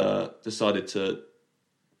 and decided to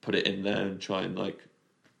put it in there and try and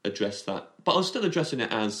address that. But I was still addressing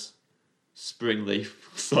it as Springleaf,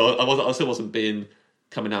 so I still wasn't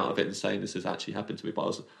coming out of it and saying this has actually happened to me. But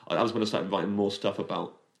I was when I started writing more stuff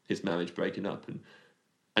about his marriage breaking up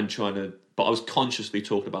and trying to. But I was consciously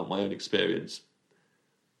talking about my own experience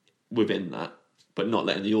within that, but not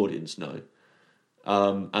letting the audience know.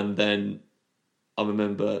 And then I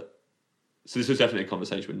remember, so this was definitely a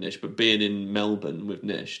conversation with Nish, but being in Melbourne with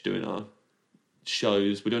Nish, doing our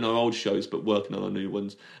shows, we're doing our old shows, but working on our new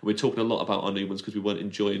ones. And we're talking a lot about our new ones because we weren't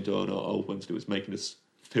enjoying doing our old ones, and it was making us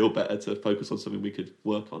feel better to focus on something we could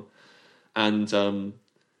work on. And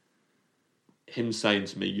him saying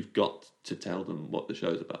to me, you've got to tell them what the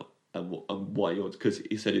show's about and why you're, because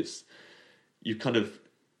he said you kind of,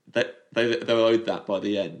 they're owed that by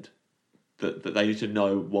the end, that they need to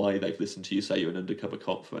know why they've listened to you say you're an undercover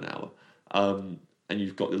cop for an hour, and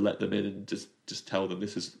you've got to let them in and just tell them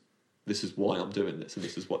this is why I'm doing this, and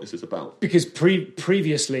this is what this is about. Because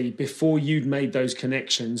previously, before you'd made those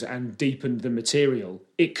connections and deepened the material,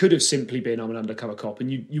 it could have simply been I'm an undercover cop,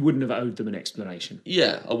 and you wouldn't have owed them an explanation.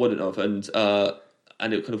 Yeah, I wouldn't have, and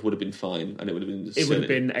and it kind of would have been fine, and it would have been silly. It would have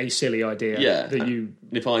been a silly idea. Yeah, that and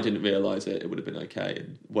if I didn't realise it, it would have been okay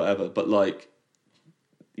and whatever. But like,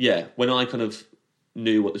 yeah, when I kind of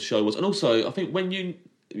knew what the show was, and also I think when you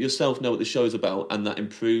yourself know what the show is about, and that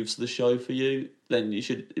improves the show for you, then you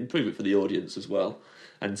should improve it for the audience as well,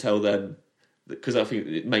 and tell them, because I think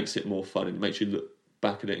it makes it more fun and it makes you look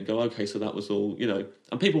back at it and go, okay, so that was all, you know.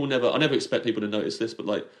 And people will never, I never expect people to notice this, but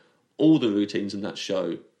like all the routines in that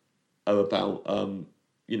show are about,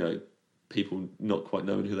 you know, people not quite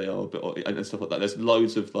knowing who they are, but and stuff like that. There's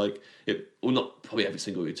loads of like, well, not probably every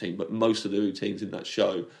single routine, but most of the routines in that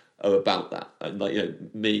show are about that. And like, you know,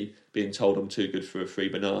 me being told I'm too good for a free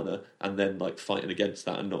banana, and then like fighting against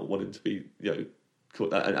that and not wanting to be, you know,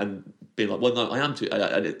 caught that, and being like, well, no, I am too.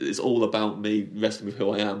 And it's all about me wrestling with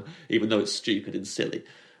who I am, even though it's stupid and silly.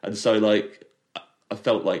 And so like, I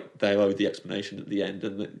felt like they owed the explanation at the end,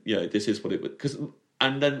 and that, you know, this is what it was.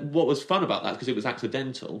 And then what was fun about that, because it was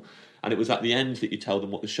accidental, and it was at the end that you tell them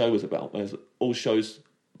what the show was about. Whereas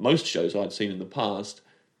most shows I'd seen in the past,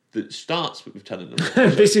 that starts with telling them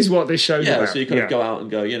this is what this show's about. So you kind of go out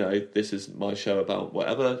and go, you know, this is my show about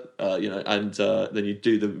whatever, you know, and then you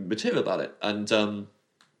do the material about it. And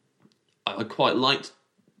I quite liked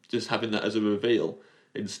just having that as a reveal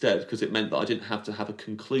instead, because it meant that I didn't have to have a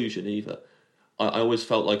conclusion either. I always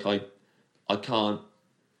felt like I can't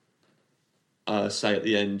say at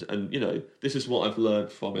the end, and, you know, this is what I've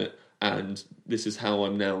learned from it, and this is how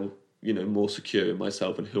I'm now, you know, more secure in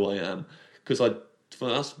myself and who I am. Because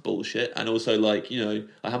that's bullshit. And also, like, you know,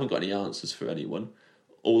 I haven't got any answers for anyone.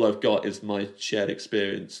 All I've got is my shared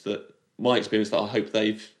experience, that I hope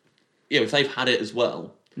they've, you know, if they've had it as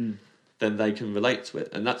well, then they can relate to it.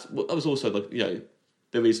 And that was also, like, you know,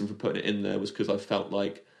 the reason for putting it in there was because I felt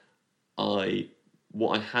like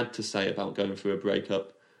what I had to say about going through a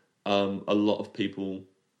breakup, a lot of people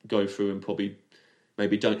go through and probably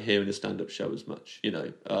maybe don't hear in a stand-up show as much. You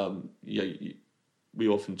know, we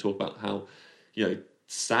often talk about how, you know,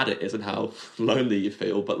 sad it is and how lonely you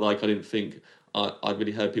feel, but like, I didn't think I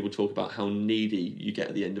really heard people talk about how needy you get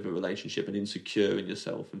at the end of a relationship and insecure in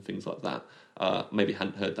yourself and things like that. Maybe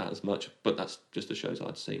hadn't heard that as much, but that's just the shows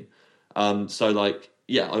I'd seen. So like,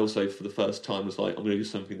 yeah, I also for the first time was like, I'm going to do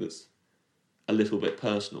something that's a little bit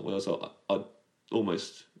personal, whereas I'd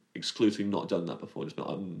almost exclusively not done that before.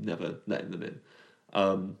 I'm never letting them in.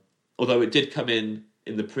 Although it did come in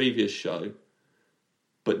the previous show,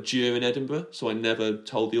 but during Edinburgh, so I never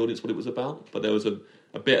told the audience what it was about. But there was a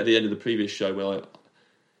bit at the end of the previous show where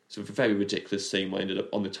it's a very ridiculous scene where I ended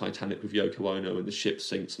up on the Titanic with Yoko Ono, and the ship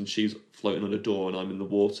sinks and she's floating on a door and I'm in the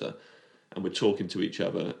water, and we're talking to each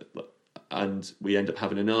other, and we end up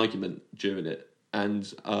having an argument during it.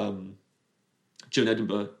 And during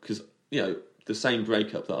Edinburgh, because, you know, the same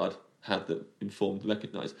breakup that I'd had that Informed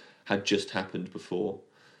recognised had just happened before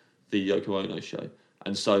the Yoko Ono show.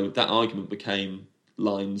 And so that argument became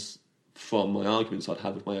lines from my arguments I'd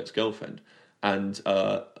had with my ex-girlfriend. And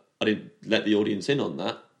I didn't let the audience in on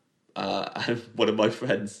that. And one of my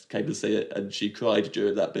friends came to see it, and she cried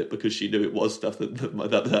during that bit because she knew it was stuff that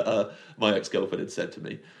my ex-girlfriend had said to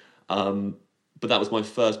me. But that was my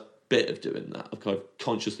first bit of doing that, of kind of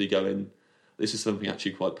consciously going, this is something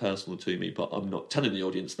actually quite personal to me, but I'm not telling the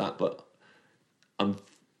audience that, but I'm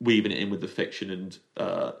weaving it in with the fiction, and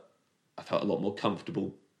I felt a lot more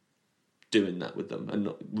comfortable doing that with them,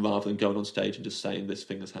 and rather than going on stage and just saying this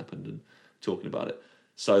thing has happened and talking about it.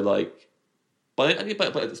 So like, but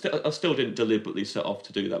I still didn't deliberately set off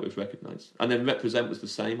to do that with Recognise. And then Represent was the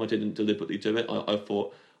same. I didn't deliberately do it. I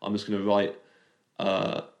thought I'm just going to write.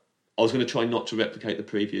 I was going to try not to replicate the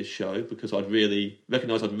previous show, because I'd really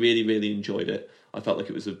enjoyed it. I felt like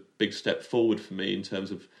it was a big step forward for me in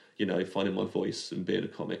terms of, you know, finding my voice and being a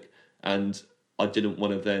comic. And I didn't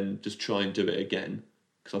want to then just try and do it again,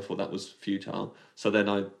 because I thought that was futile. So then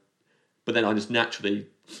I just naturally,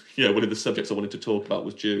 you know, one of the subjects I wanted to talk about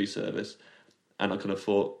was jury service. And I kind of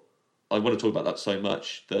thought, I want to talk about that so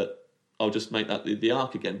much that I'll just make that the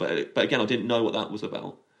arc again. But again, I didn't know what that was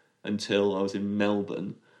about until I was in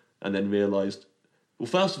Melbourne, and then realised, well,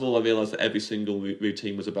 first of all, I realised that every single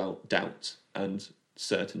routine was about doubt and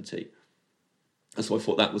certainty. And so I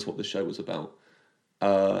thought that was what the show was about.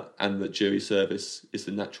 And that jury service is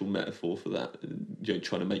the natural metaphor for that. You know,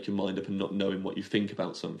 trying to make your mind up and not knowing what you think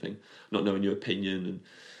about something, not knowing your opinion, and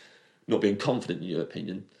not being confident in your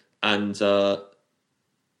opinion. And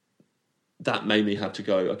that made me have to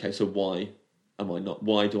go, okay, so why am I not?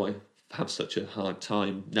 Why do I have such a hard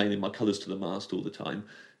time nailing my colours to the mast all the time?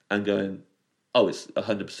 And going, oh, it's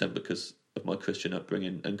 100% because of my Christian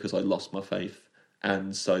upbringing and because I lost my faith.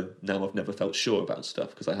 And so now I've never felt sure about stuff,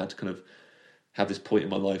 because I had to kind of have this point in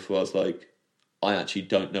my life where I was like, I actually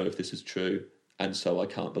don't know if this is true, and so I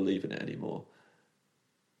can't believe in it anymore.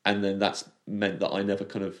 And then that's meant that I never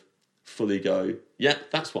kind of fully go, yeah,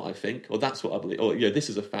 that's what I think, or that's what I believe, or this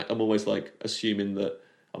is a fact. I'm always like assuming that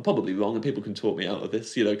I'm probably wrong and people can talk me out of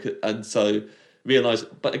this, and so realise,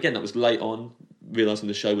 but again, that was late on, realising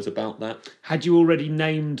the show was about that. Had you already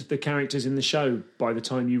named the characters in the show by the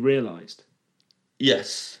time you realised?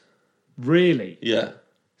 Yes. Really? Yeah.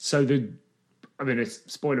 So it's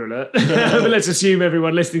spoiler alert, but let's assume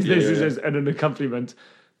everyone listening to this is an accompaniment,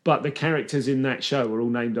 but the characters in that show are all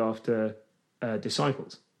named after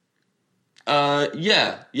disciples. There was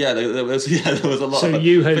a lot. So of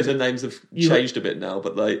you I had, think the names have changed a bit now,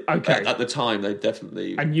 but at the time they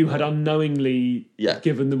definitely. And you had unknowingly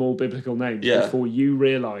given them all biblical names Yeah. before you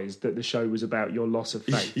realised that the show was about your loss of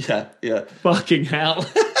faith. Yeah. Fucking hell.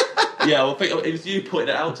 Yeah, well, I think it was you pointed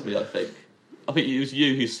it out to me. I think it was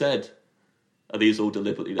you who said, "Are these all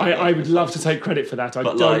deliberately?" I would love to take credit for that. I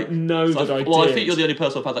don't know that I did. Well, I think you're the only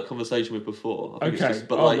person I've had that conversation with before. I think Okay,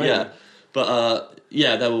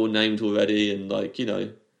 they're all named already, and this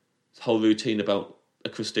whole routine about a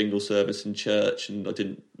Christingle service in church, and I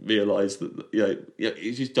didn't realise that.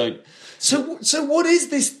 You just don't. So what is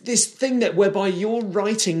this thing that whereby you're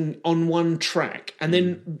writing on one track and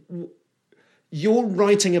then you're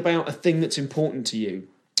writing about a thing that's important to you?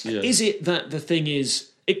 Yeah. Is it that the thing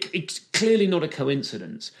is it's clearly not a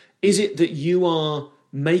coincidence? Is it that you are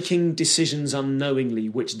making decisions unknowingly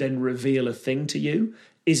which then reveal a thing to you?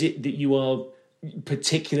 Is it that you are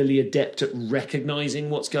particularly adept at recognising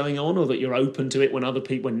what's going on, or that you're open to it when other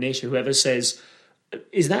people, when Nish, whoever says,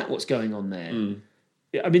 is that what's going on there?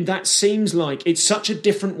 I mean, that seems like it's such a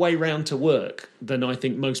different way round to work than I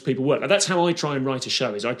think most people work. Now, that's how I try and write a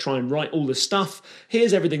show, is I try and write all the stuff.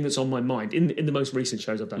 Here's everything that's on my mind. In the most recent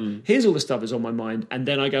shows I've done, here's all the stuff that's on my mind. And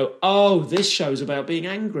then I go, oh, this show's about being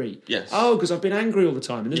angry. Yes. Oh, because I've been angry all the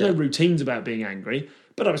time. And there's no routines about being angry.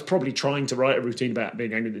 But I was probably trying to write a routine about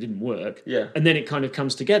being angry that didn't work. Yeah. And then it kind of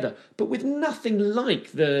comes together. But with nothing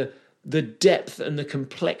like the depth and the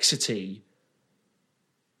complexity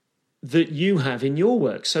that you have in your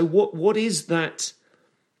work. So what is that?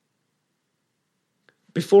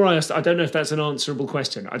 Before I ask, I don't know if that's an answerable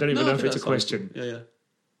question. I don't even know if it's a question. Yeah.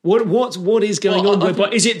 What is going on?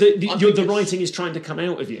 But is it that the writing is trying to come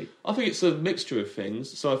out of you? I think it's a mixture of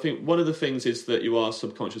things. So I think one of the things is that you are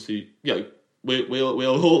subconsciously, we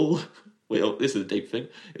all. This is a deep thing.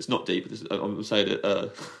 It's not deep. I'm saying it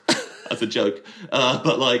as a joke.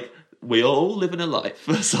 But we all live in a life.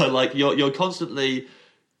 So you're constantly,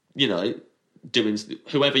 doing,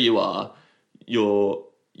 whoever you are, your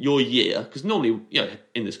year, because normally,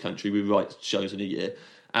 in this country we write shows in a year,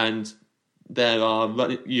 and there are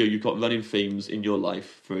you've got running themes in your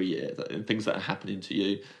life for a year and things that are happening to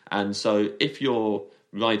you. And so if you're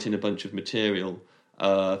writing a bunch of material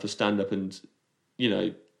for stand-up and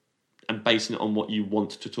and basing it on what you want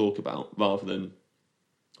to talk about rather than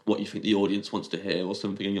what you think the audience wants to hear or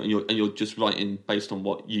something, and you're just writing based on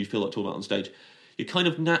what you feel like talking about on stage, you're kind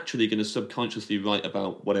of naturally going to subconsciously write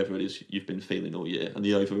about whatever it is you've been feeling all year and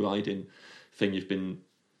the overriding thing you've been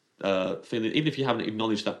feeling, even if you haven't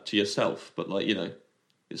acknowledged that to yourself. But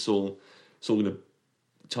it's all going to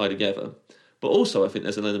tie together. But also, I think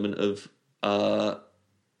there's an element of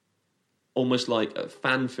almost like a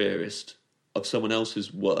fan theorist of someone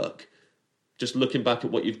else's work, just looking back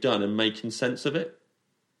at what you've done and making sense of it.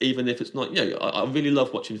 Even if it's not, I really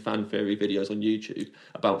love watching fan theory videos on YouTube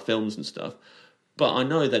about films and stuff. But I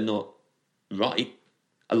know they're not right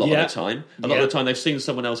a lot of the time. A lot of the time they've seen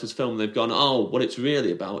someone else's film and they've gone, oh, what it's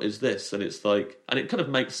really about is this. And it's and it kind of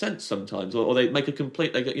makes sense sometimes. Or they make a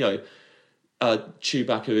complete,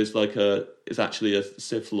 Chewbacca is actually a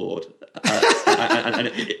Sith Lord.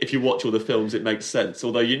 And if you watch all the films, it makes sense.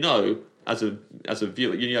 Although, as a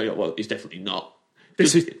viewer, well, he's definitely not.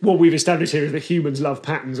 This is what we've established here, is that humans love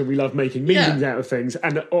patterns and we love making meanings out of things,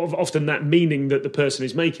 and often that meaning that the person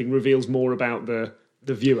is making reveals more about the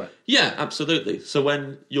viewer. Yeah, absolutely. So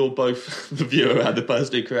when you're both the viewer and the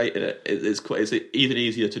person who created it, it's even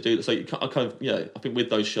easier to do. So I think with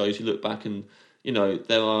those shows, you look back and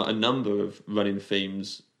there are a number of running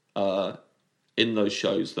themes in those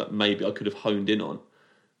shows that maybe I could have honed in on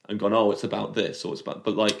and gone, oh, it's about this, or it's about,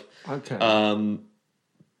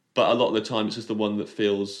 but a lot of the time, it's just the one that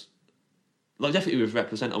feels definitely with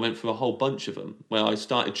Represent. I went through a whole bunch of them where I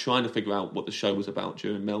started trying to figure out what the show was about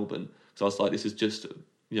during Melbourne. So I was like, this is just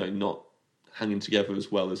not hanging together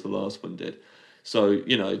as well as the last one did. So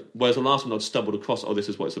whereas the last one I'd stumbled across, oh, this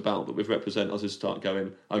is what it's about. But with Represent, I just start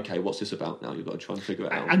going, okay, what's this about now? You've got to try and figure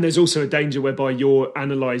it out. And there's also a danger whereby you're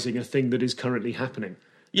analysing a thing that is currently happening.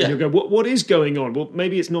 Yeah. And you'll go, what is going on? Well,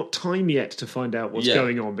 maybe it's not time yet to find out what's Yeah.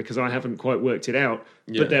 going on because I haven't quite worked it out.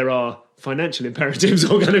 Yeah. But there are financial imperatives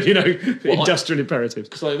or kind of, industrial imperatives.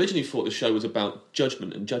 Because I originally thought the show was about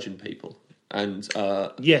judgment and judging people. And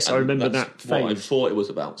yes, I remember that's that what I phase. thought it was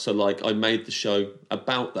about. So, like, I made the show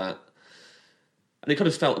about that. And it kind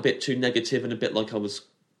of felt a bit too negative and a bit like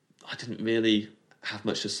I didn't really have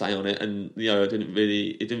much to say on it. And, it didn't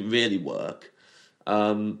really work.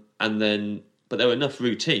 But there were enough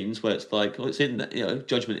routines where it's like, it's in there,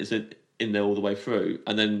 judgment isn't in there all the way through,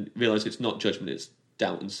 and then realise it's not judgment, it's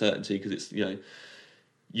doubt and certainty, because it's,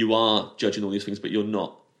 you are judging all these things, but you're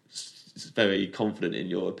not very confident in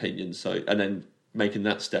your opinion. So, and then making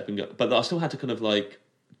that step and go, but I still had to kind of like,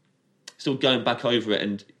 still going back over it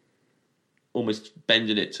and almost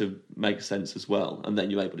bending it to make sense as well, and then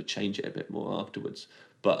you're able to change it a bit more afterwards.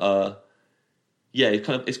 But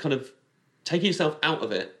it's kind of taking yourself out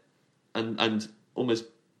of it and almost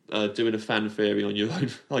doing a fan theory on your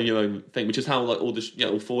own thing, which is how like all the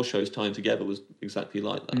all 4 shows tying together was exactly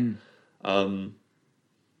like that.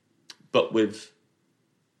 But with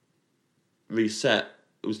Reset,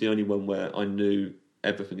 it was the only one where I knew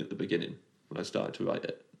everything at the beginning when I started to write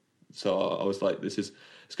it. So I was like, it's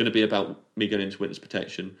going to be about me going into witness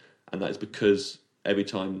protection, and that is because every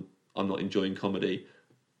time I'm not enjoying comedy,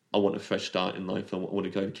 I want a fresh start in life. I want to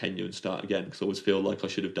go to Kenya and start again, because I always feel like I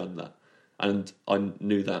should have done that. And I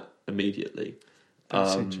knew that immediately.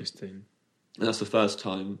 That's interesting. And that's the first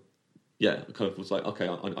time, I kind of was like, okay,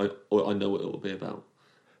 I know what it will be about.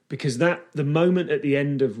 Because the moment at the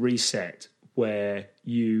end of Reset where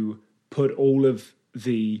you put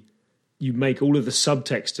you make all of the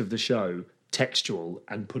subtext of the show textual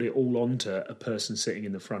and put it all onto a person sitting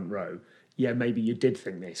in the front row. Yeah, maybe you did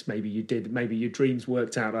think this. Maybe you did. Maybe your dreams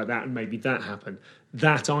worked out like that, and maybe that happened.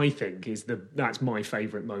 That, I think, that's my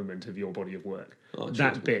favourite moment of your body of work.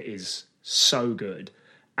 That bit is so good.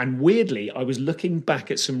 And weirdly, I was looking back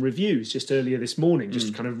at some reviews just earlier this morning,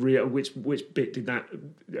 just kind of which bit did that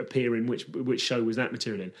appear in, which show was that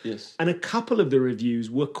material in? Yes. And a couple of the reviews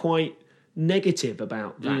were quite negative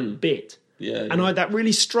about that bit. Yeah. And that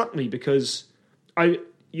really struck me because we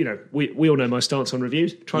all know my stance on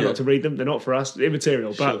reviews. Try not to read them; they're not for us, they're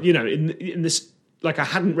immaterial. But in this, like, I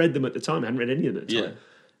hadn't read them at the time. I hadn't read any of them at the time. Yeah.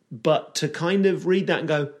 But to kind of read that and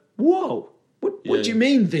go, "Whoa, what do you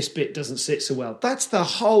mean this bit doesn't sit so well?" That's the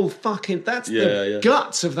whole fucking. That's the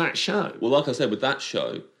guts of that show. Well, like I said, with that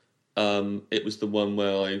show, it was the one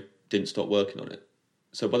where I didn't stop working on it.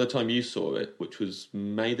 So by the time you saw it, which was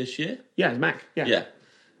May this year, it's Mac. yeah.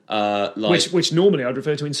 Which normally I'd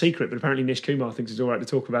refer to in secret, but apparently Nish Kumar thinks it's all right to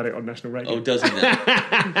talk about it on national radio. Oh, doesn't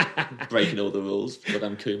it? Breaking all the rules,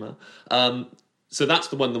 Madame Kumar. So that's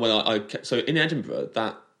the one where I kept. So in Edinburgh,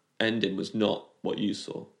 that ending was not what you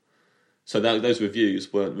saw. So those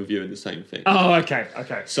reviews weren't reviewing the same thing. Oh, okay.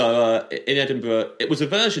 So in Edinburgh, it was a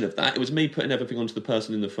version of that. It was me putting everything onto the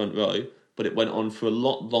person in the front row, but it went on for a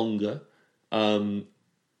lot longer.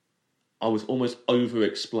 I was almost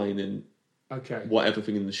over-explaining what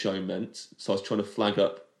everything in the show meant. So I was trying to flag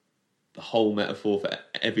up the whole metaphor for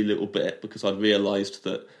every little bit, because I realised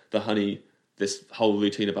that this whole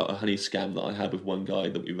routine about a honey scam that I had with one guy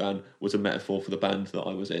that we ran was a metaphor for the band that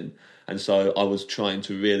I was in. And so I was trying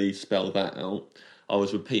to really spell that out. I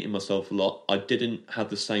was repeating myself a lot. I didn't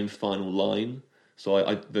have the same final line. So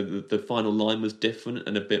the final line was different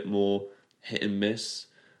and a bit more hit and miss.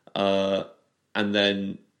 And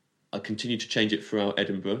then I continued to change it throughout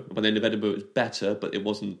Edinburgh. By the end of Edinburgh, it was better, but it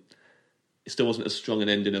still wasn't as strong an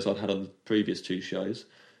ending as I'd had on the previous 2 shows.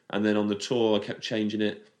 And then on the tour, I kept changing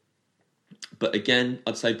it. But again,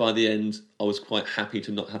 I'd say by the end, I was quite happy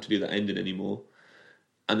to not have to do that ending anymore.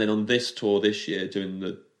 And then on this tour this year, doing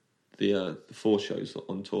the 4 shows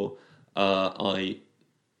on tour, I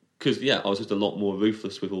was just a lot more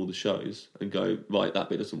ruthless with all the shows and go, right, that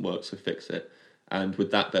bit doesn't work, so fix it. And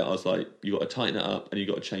with that bit, I was like, you got to tighten it up and you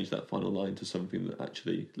got to change that final line to something that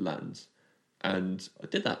actually lands. And I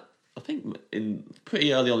did that, I think, in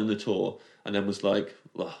pretty early on in the tour, and then was like,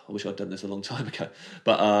 well, I wish I'd done this a long time ago.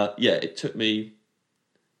 But it took me,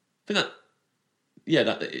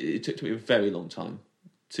 it took me a very long time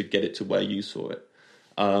to get it to where you saw it.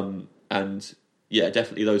 And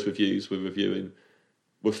definitely those reviews were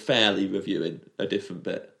fairly reviewing a different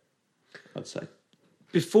bit, I'd say.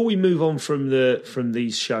 Before we move on from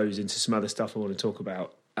these shows into some other stuff I want to talk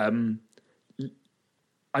about, I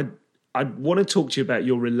want to talk to you about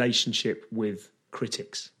your relationship with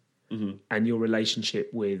critics and your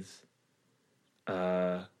relationship with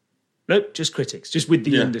just critics, just with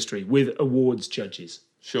the industry, with awards judges.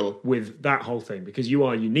 Sure. with that whole thing, because you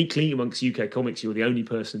are uniquely amongst UK comics, you're the only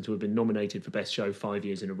person to have been nominated for Best Show 5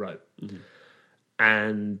 years in a row. Mm-hmm.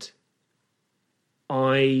 And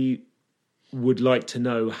I would like to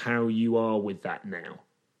know how you are with that now.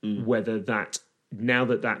 Whether that, now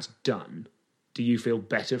that that's done, do you feel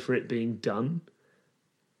better for it being done?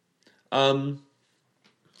 Yeah,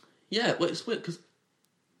 well, it's weird because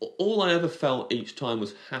all I ever felt each time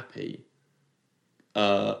was happy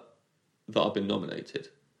that I've been nominated.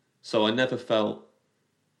 So I never felt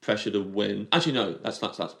pressure to win. Actually, no, that's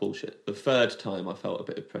bullshit. The third time I felt a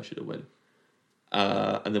bit of pressure to win.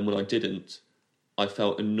 And then when I didn't, I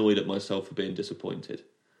felt annoyed at myself for being disappointed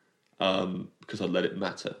because I let it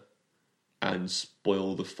matter and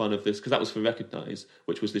spoil the fun of this. Because that was for Recognise,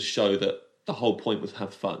 which was this show that the whole point was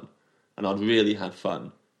have fun. And I'd really have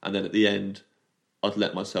fun. And then at the end, I'd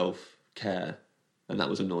let myself care. And that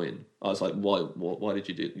was annoying. I was like, why did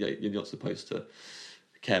you do... Yeah, you're not supposed to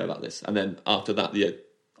care about this. And then after that, yeah,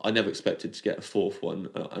 I never expected to get a fourth one.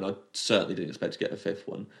 And I certainly didn't expect to get a fifth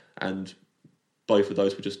one. And both of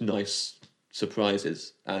those were just nice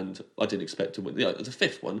surprises. And I didn't expect to win. Yeah, the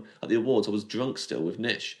fifth one, at the awards, I was drunk still with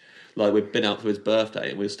Nish. Like, we'd been out for his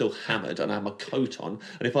birthday and we were still hammered and I had my coat on.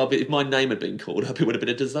 And if my name had been called up, it would have been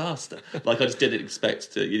a disaster. Like, I just didn't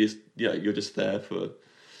expect to. You're just there for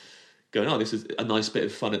going, oh, this is a nice bit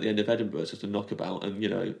of fun at the end of Edinburgh. It's just a knockabout and,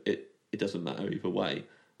 it doesn't matter either way.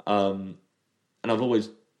 And I've always,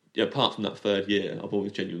 apart from that third year, I've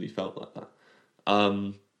always genuinely felt like that.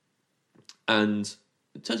 And in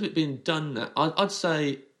terms of it being done now, I'd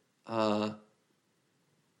say...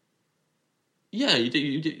 yeah, you do.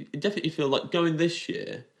 You definitely feel like going this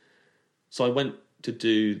year. So I went to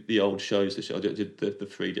do the old shows this year. I did the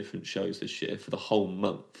 3 different shows this year for the whole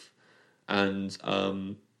month. And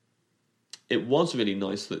it was really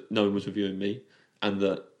nice that no one was reviewing me and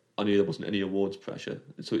that I knew there wasn't any awards pressure.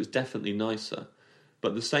 So it was definitely nicer. But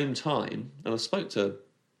at the same time, and I spoke to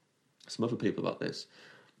some other people about this,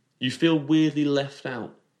 you feel weirdly left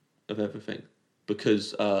out of everything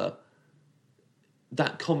because that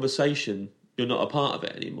conversation... You're not a part of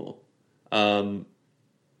it anymore. Well,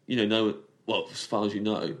 as far as you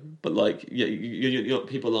know, but like,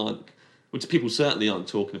 people certainly aren't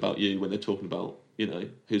talking about you when they're talking about,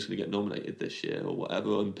 who's going to get nominated this year or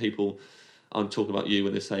whatever, and people aren't talking about you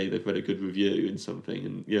when they say they've read a good review in something,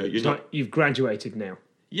 and you've graduated now.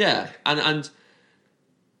 Yeah, and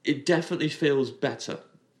it definitely feels better.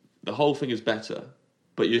 The whole thing is better,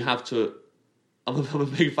 but you have to. I'm a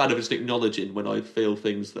big fan of just acknowledging when I feel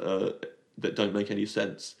things that don't make any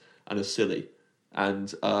sense and are silly.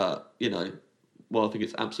 And, I think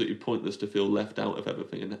it's absolutely pointless to feel left out of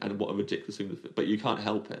everything and what a ridiculous thing. But you can't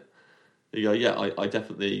help it. You go, yeah, I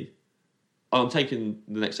definitely... I'm taking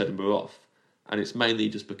the next Edinburgh off. And it's mainly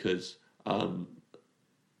just because one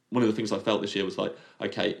of the things I felt this year was like,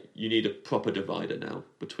 okay, you need a proper divider now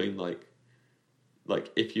between like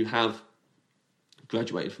if you have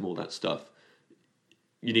graduated from all that stuff,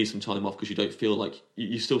 you need some time off because you don't feel like...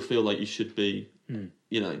 You still feel like you should be, I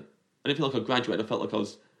didn't feel like I graduated. I felt like I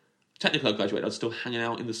was... Technically I graduated. I was still hanging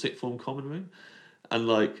out in the sixth form common room and,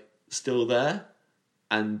 like, still there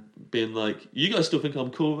and being like, you guys still think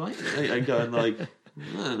I'm cool, right? And going like, I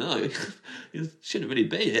don't know. You shouldn't really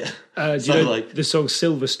be here. The song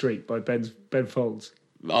Silver Street by Ben Folds?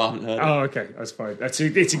 I haven't heard it. Oh, okay, that's fine. It's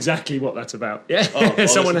exactly what that's about. Yeah, I'll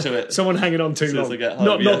someone hanging on too long.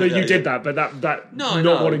 Not that you did that, but that not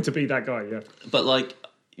wanting to be that guy. Yeah, but like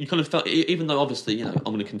you kind of felt, even though obviously I'm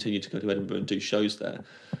going to continue to go to Edinburgh and do shows there,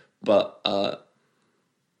 but but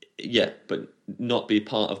not be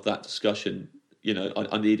part of that discussion.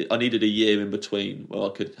 I needed a year in between where I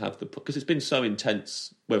could have because it's been so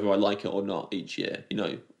intense whether I like it or not each year.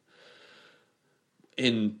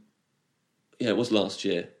 It was last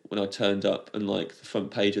year when I turned up and like the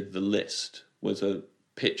front page of the list was a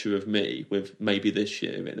picture of me with maybe this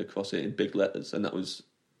year written across it in big letters, and that was,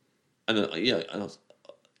 and I was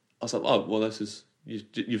like, oh well, this is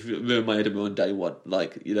you've ruined my Edinburgh on day one,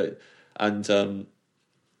 and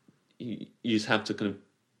you just have to kind of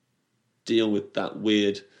deal with that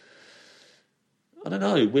weird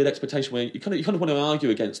expectation where you kind of want to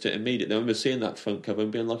argue against it immediately. I remember seeing that front cover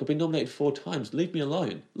and being like, I've been nominated 4 times, leave me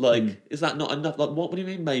alone. Like, is that not enough? Like, what do you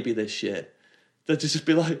mean maybe this year? They'd just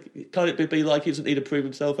be like, can't it be like he doesn't need to prove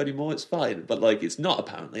himself anymore? It's fine. But like, it's not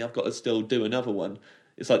apparently. I've got to still do another one.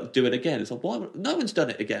 It's like, do it again. It's like, why? No one's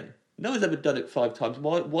done it again. No one's ever done it 5 times.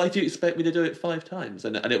 Why do you expect me to do it 5 times?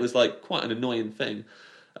 And it was like quite an annoying thing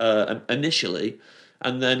initially.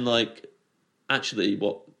 And then like, actually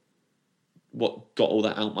what got all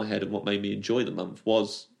that out of my head and what made me enjoy the month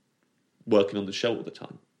was working on the show all the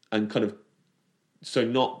time and kind of So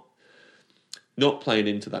not playing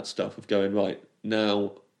into that stuff of going, right,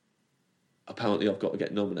 now apparently I've got to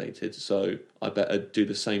get nominated, so I better do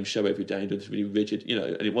the same show every day and do this really rigid,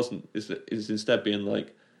 and it wasn't, it's instead being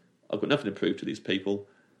like, I've got nothing to prove to these people.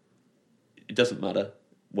 It doesn't matter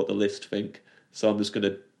what the list think, so I'm just going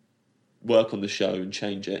to work on the show and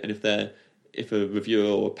change it. And if a reviewer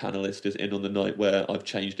or a panellist is in on the night where I've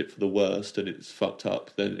changed it for the worst and it's fucked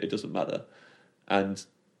up, then it doesn't matter. And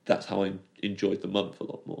that's how I enjoyed the month a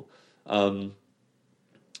lot more. But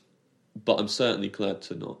I'm certainly glad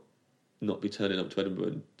to not be turning up to Edinburgh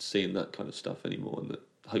and seeing that kind of stuff anymore. And that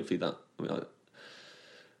hopefully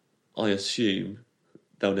I assume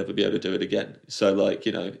they'll never be able to do it again. So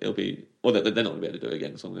it'll be, well, they're not going to be able to do it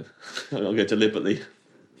again. So I'm going to deliberately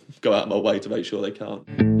go out of my way to make sure they can't.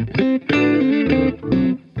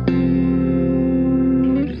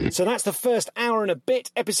 So that's the first hour and a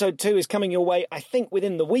bit. Episode 2 is coming your way, I think,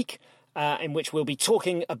 within the week, in which we'll be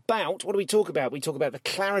talking about... What do we talk about? We talk about the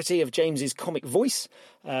clarity of James's comic voice.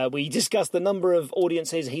 We discuss the number of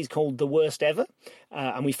audiences he's called the worst ever.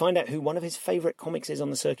 And we find out who one of his favourite comics is on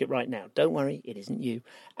the circuit right now. Don't worry, it isn't you.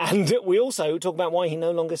 And we also talk about why he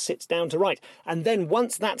no longer sits down to write. And then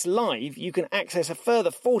once that's live, you can access a further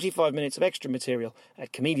 45 minutes of extra material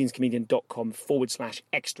at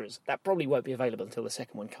comedianscomedian.com/extras. That probably won't be available until the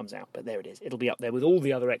second one comes out, but there it is. It'll be up there with all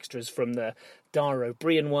the other extras from the Dara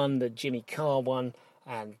O'Brien one, the Jimmy Carr one,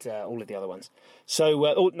 and all of the other ones.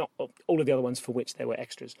 So, not all of the other ones for which there were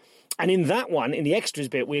extras. And in that one, in the extras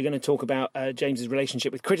bit, we're going to talk about James's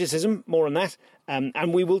relationship with criticism, more on that.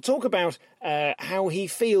 And we will talk about how he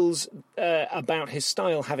feels about his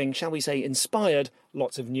style having, shall we say, inspired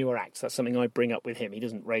lots of newer acts. That's something I bring up with him. He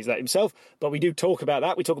doesn't raise that himself, but we do talk about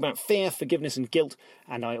that. We talk about fear, forgiveness and guilt.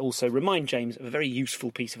 And I also remind James of a very useful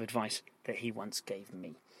piece of advice that he once gave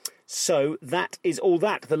me. So that is all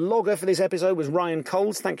that. The logger for this episode was Ryan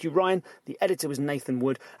Coles. Thank you, Ryan. The editor was Nathan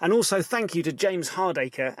Wood. And also thank you to James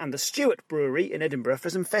Hardacre and the Stewart Brewery in Edinburgh for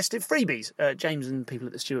some festive freebies. James and people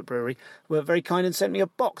at the Stewart Brewery were very kind and sent me a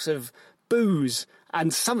box of booze,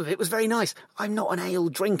 and some of it was very nice. I'm not an ale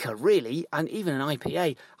drinker, really, and even an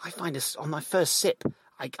IPA, I find on my first sip,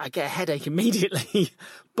 I get a headache immediately.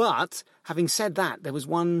 But having said that, there was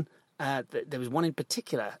one in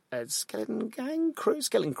particular, Skeleton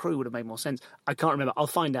Crew would have made more sense. I can't remember. I'll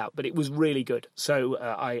find out, but it was really good. So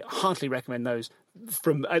I heartily recommend those.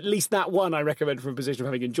 From at least that one, I recommend from a position of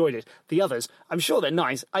having enjoyed it. The others, I'm sure they're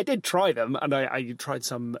nice. I did try them, and I tried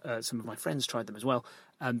some of my friends tried them as well.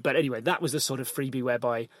 But anyway, that was the sort of freebie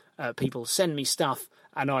whereby people send me stuff,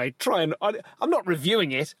 and I try and... I'm not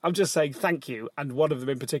reviewing it, I'm just saying thank you, and one of them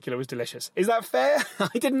in particular was delicious. Is that fair? I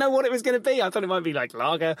didn't know what it was going to be. I thought it might be like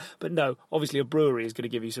lager, but no, obviously a brewery is going to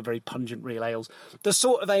give you some very pungent real ales. The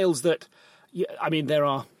sort of ales that... there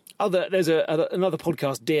are... There's another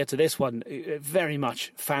podcast dear to this one, very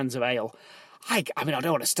much fans of ale. I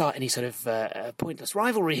don't want to start any sort of pointless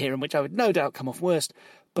rivalry here in which I would no doubt come off worst,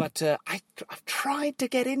 but I've tried to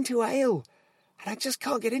get into ale, and I just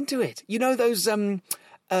can't get into it. You know those, do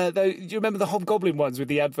you remember the Hobgoblin ones with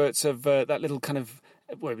the adverts of that little kind of,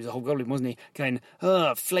 well, it was a Hobgoblin, wasn't he, going,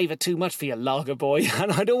 flavour too much for your lager boy,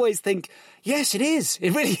 and I'd always think, yes, it is,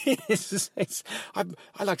 it really is. I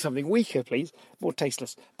like something weaker, please, more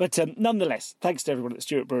tasteless. But nonetheless, thanks to everyone at the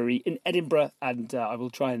Stewart Brewery in Edinburgh, and I will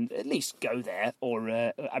try and at least go there,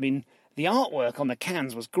 or, the artwork on the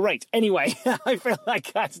cans was great. Anyway, I feel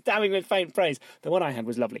like that's damning with faint praise. The one I had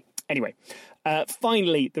was lovely. Anyway,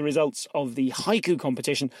 finally, the results of the haiku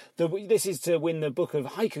competition. This is to win the book of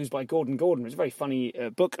haikus by Gordon Gordon. It's a very funny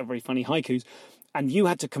book of very funny haikus. And you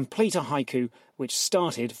had to complete a haiku which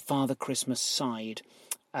started Father Christmas Sighed.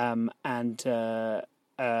 And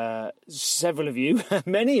several of you,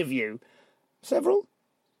 many of you, several?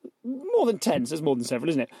 More than 10, so there's more than several,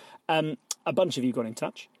 isn't it? A bunch of you got in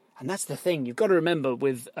touch. And that's the thing. You've got to remember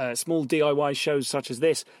with small DIY shows such as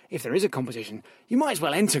this, if there is a competition, you might as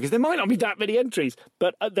well enter because there might not be that many entries.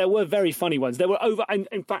 But there were very funny ones. There were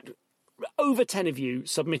in fact, over 10 of you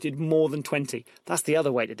submitted more than 20. That's the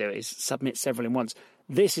other way to do it, is submit several in once.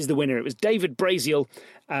 This is the winner. It was David Braziel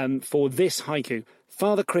for this haiku.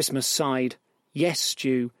 Father Christmas sighed, yes,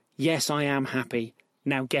 Stu, yes, I am happy.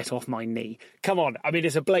 Now get off my knee. Come on. I mean,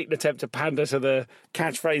 it's a blatant attempt to pander to the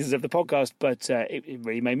catchphrases of the podcast, but it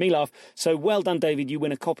really made me laugh. So well done, David. You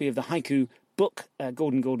win a copy of the haiku book.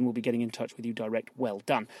 Gordon will be getting in touch with you direct. Well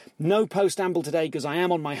done. No post-amble today because I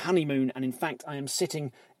am on my honeymoon, and in fact, I am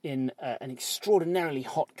sitting in an extraordinarily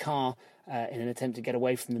hot car in an attempt to get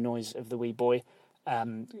away from the noise of the wee boy.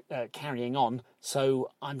 carrying on.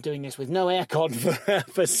 So I'm doing this with no aircon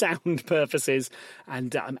for sound purposes,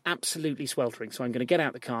 and I'm absolutely sweltering. So I'm going to get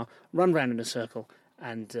out the car, run round in a circle,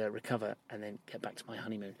 and recover, and then get back to my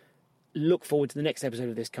honeymoon. Look forward to the next episode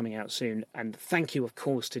of this coming out soon. And thank you, of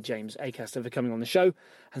course, to James Acaster for coming on the show.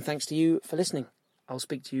 And thanks to you for listening. I'll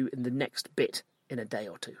speak to you in the next bit in a day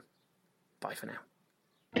or two. Bye for now.